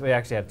 3 minutes. We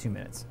actually have 2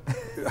 minutes.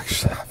 We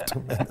actually have 2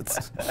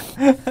 minutes.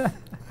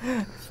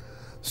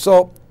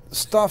 So,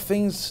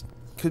 stuffings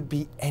could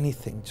be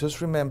anything.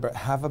 Just remember,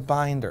 have a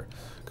binder.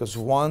 Because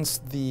once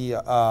the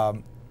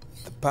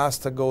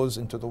pasta goes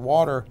into the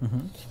water,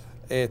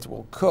 it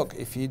will cook.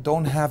 If you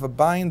don't have a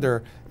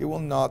binder, it will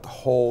not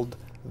hold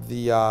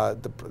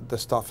the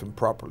stuffing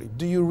properly.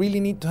 Do you really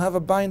need to have a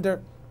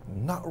binder?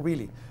 Not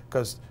really,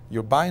 because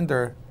your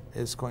binder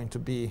is going to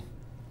be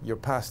your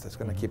pasta. It's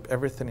going to keep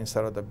everything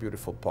inside of the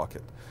beautiful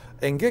pocket.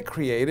 And get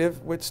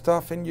creative with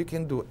stuffing. You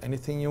can do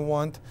anything you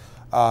want.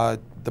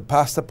 The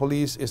pasta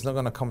police is not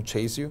going to come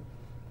chase you.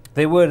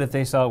 They would if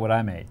they saw what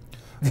I made.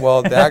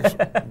 Well,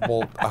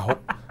 I hope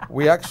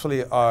we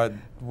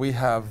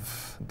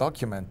have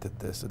documented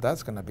this. So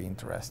that's going to be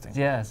interesting.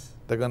 Yes.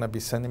 They're going to be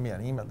sending me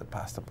an email, the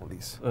pasta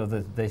police.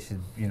 They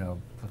should,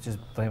 just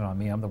blame it on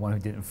me. I'm the one who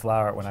didn't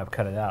flour it when I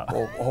cut it out.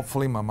 Well,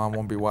 hopefully my mom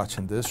won't be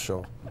watching this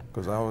show,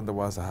 because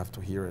otherwise I have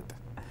to hear it.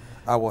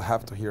 I will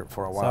have to hear it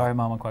for a while. Sorry,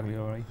 Mama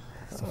Quaglioli.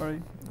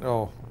 Sorry.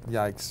 Oh,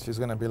 yikes. She's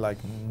going to be like,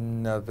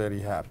 not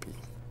very happy.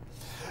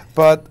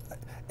 But,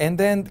 and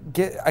then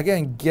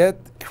get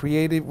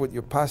creative with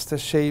your pasta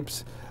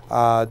shapes.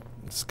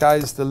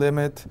 Sky's the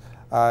limit.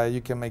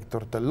 You can make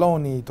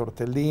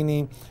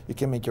tortellini, you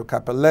can make your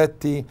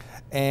cappelletti,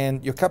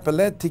 and your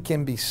cappelletti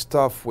can be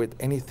stuffed with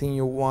anything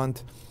you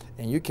want,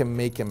 and you can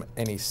make them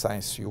any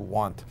size you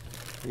want.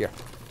 Here,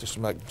 just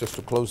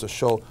to close the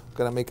show, I'm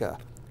gonna make a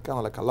kind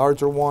of like a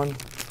larger one.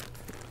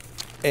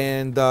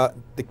 And the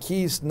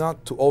key is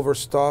not to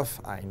overstuff.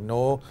 I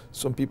know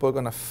some people are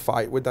gonna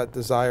fight with that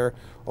desire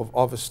of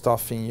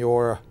overstuffing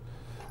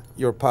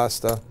your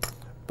pasta,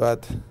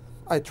 but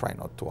I try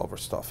not to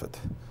overstuff it.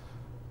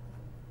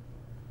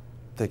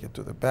 Take it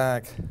to the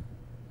back,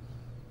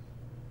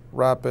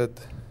 wrap it,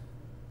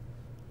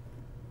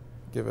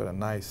 give it a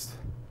nice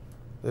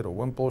little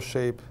wimple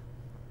shape.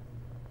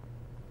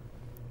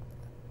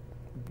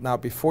 Now,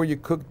 before you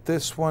cook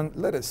this one,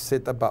 let it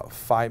sit about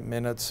 5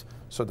 minutes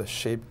so the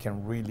shape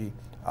can really,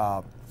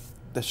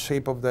 the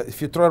shape of the,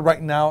 if you throw it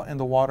right now in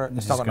the water,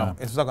 it's not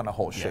gonna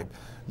hold shape.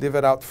 Leave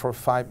it out for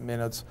 5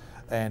 minutes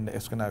and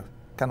it's gonna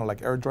kind of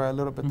like air dry a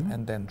little bit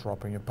and then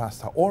drop in your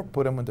pasta or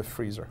put them in the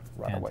freezer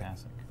right away.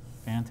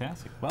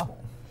 Fantastic. Well,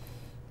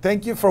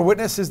 thank you for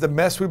witnessing the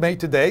mess we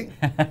made today.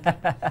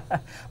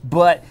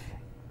 But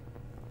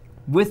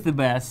with the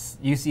mess,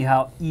 you see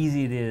how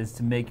easy it is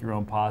to make your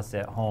own pasta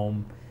at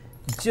home.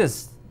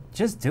 Just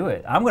do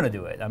it. I'm gonna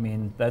do it. I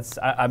mean,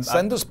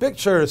 send us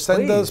pictures.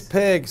 Send us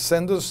pics.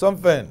 Send us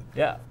something.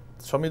 Yeah.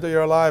 Show me that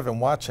you're alive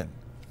and watching.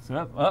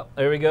 So, oh,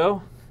 there we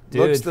go.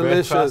 Dude, looks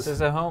delicious.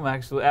 Process at home,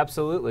 actually,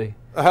 absolutely.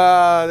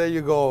 There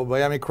you go.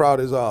 Miami crowd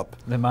is up.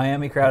 The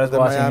Miami crowd is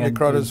watching. The Miami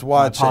crowd is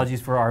watching.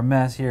 Apologies for our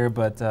mess here,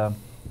 but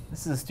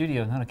this is a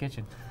studio, not a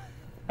kitchen.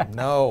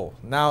 No.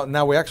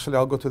 Now we actually,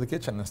 I'll go to the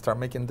kitchen and start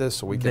making this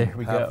so we can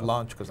have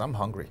lunch because I'm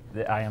hungry.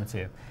 I am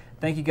too.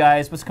 Thank you,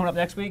 guys. What's coming up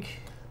next week?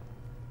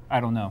 I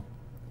don't know.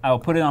 I will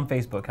put it on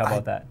Facebook. How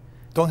about that?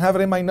 Don't have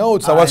it in my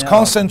notes. I was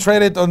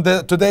concentrated on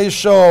today's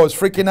show. I was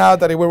freaking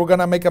out that we were going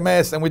to make a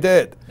mess, and we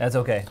did. That's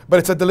okay. But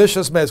it's a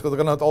delicious mess because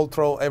we're going to all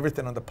throw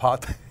everything on the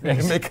pot.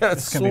 and make a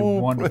It's soup. going to be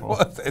wonderful.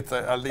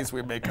 At least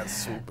we make a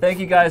soup. Thank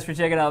you guys for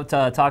checking out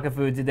Talkin'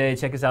 Food today.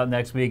 Check us out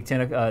next week,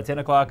 10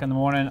 o'clock in the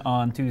morning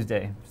on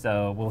Tuesday.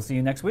 So we'll see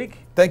you next week.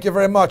 Thank you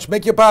very much.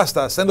 Make your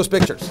pasta. Send us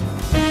pictures.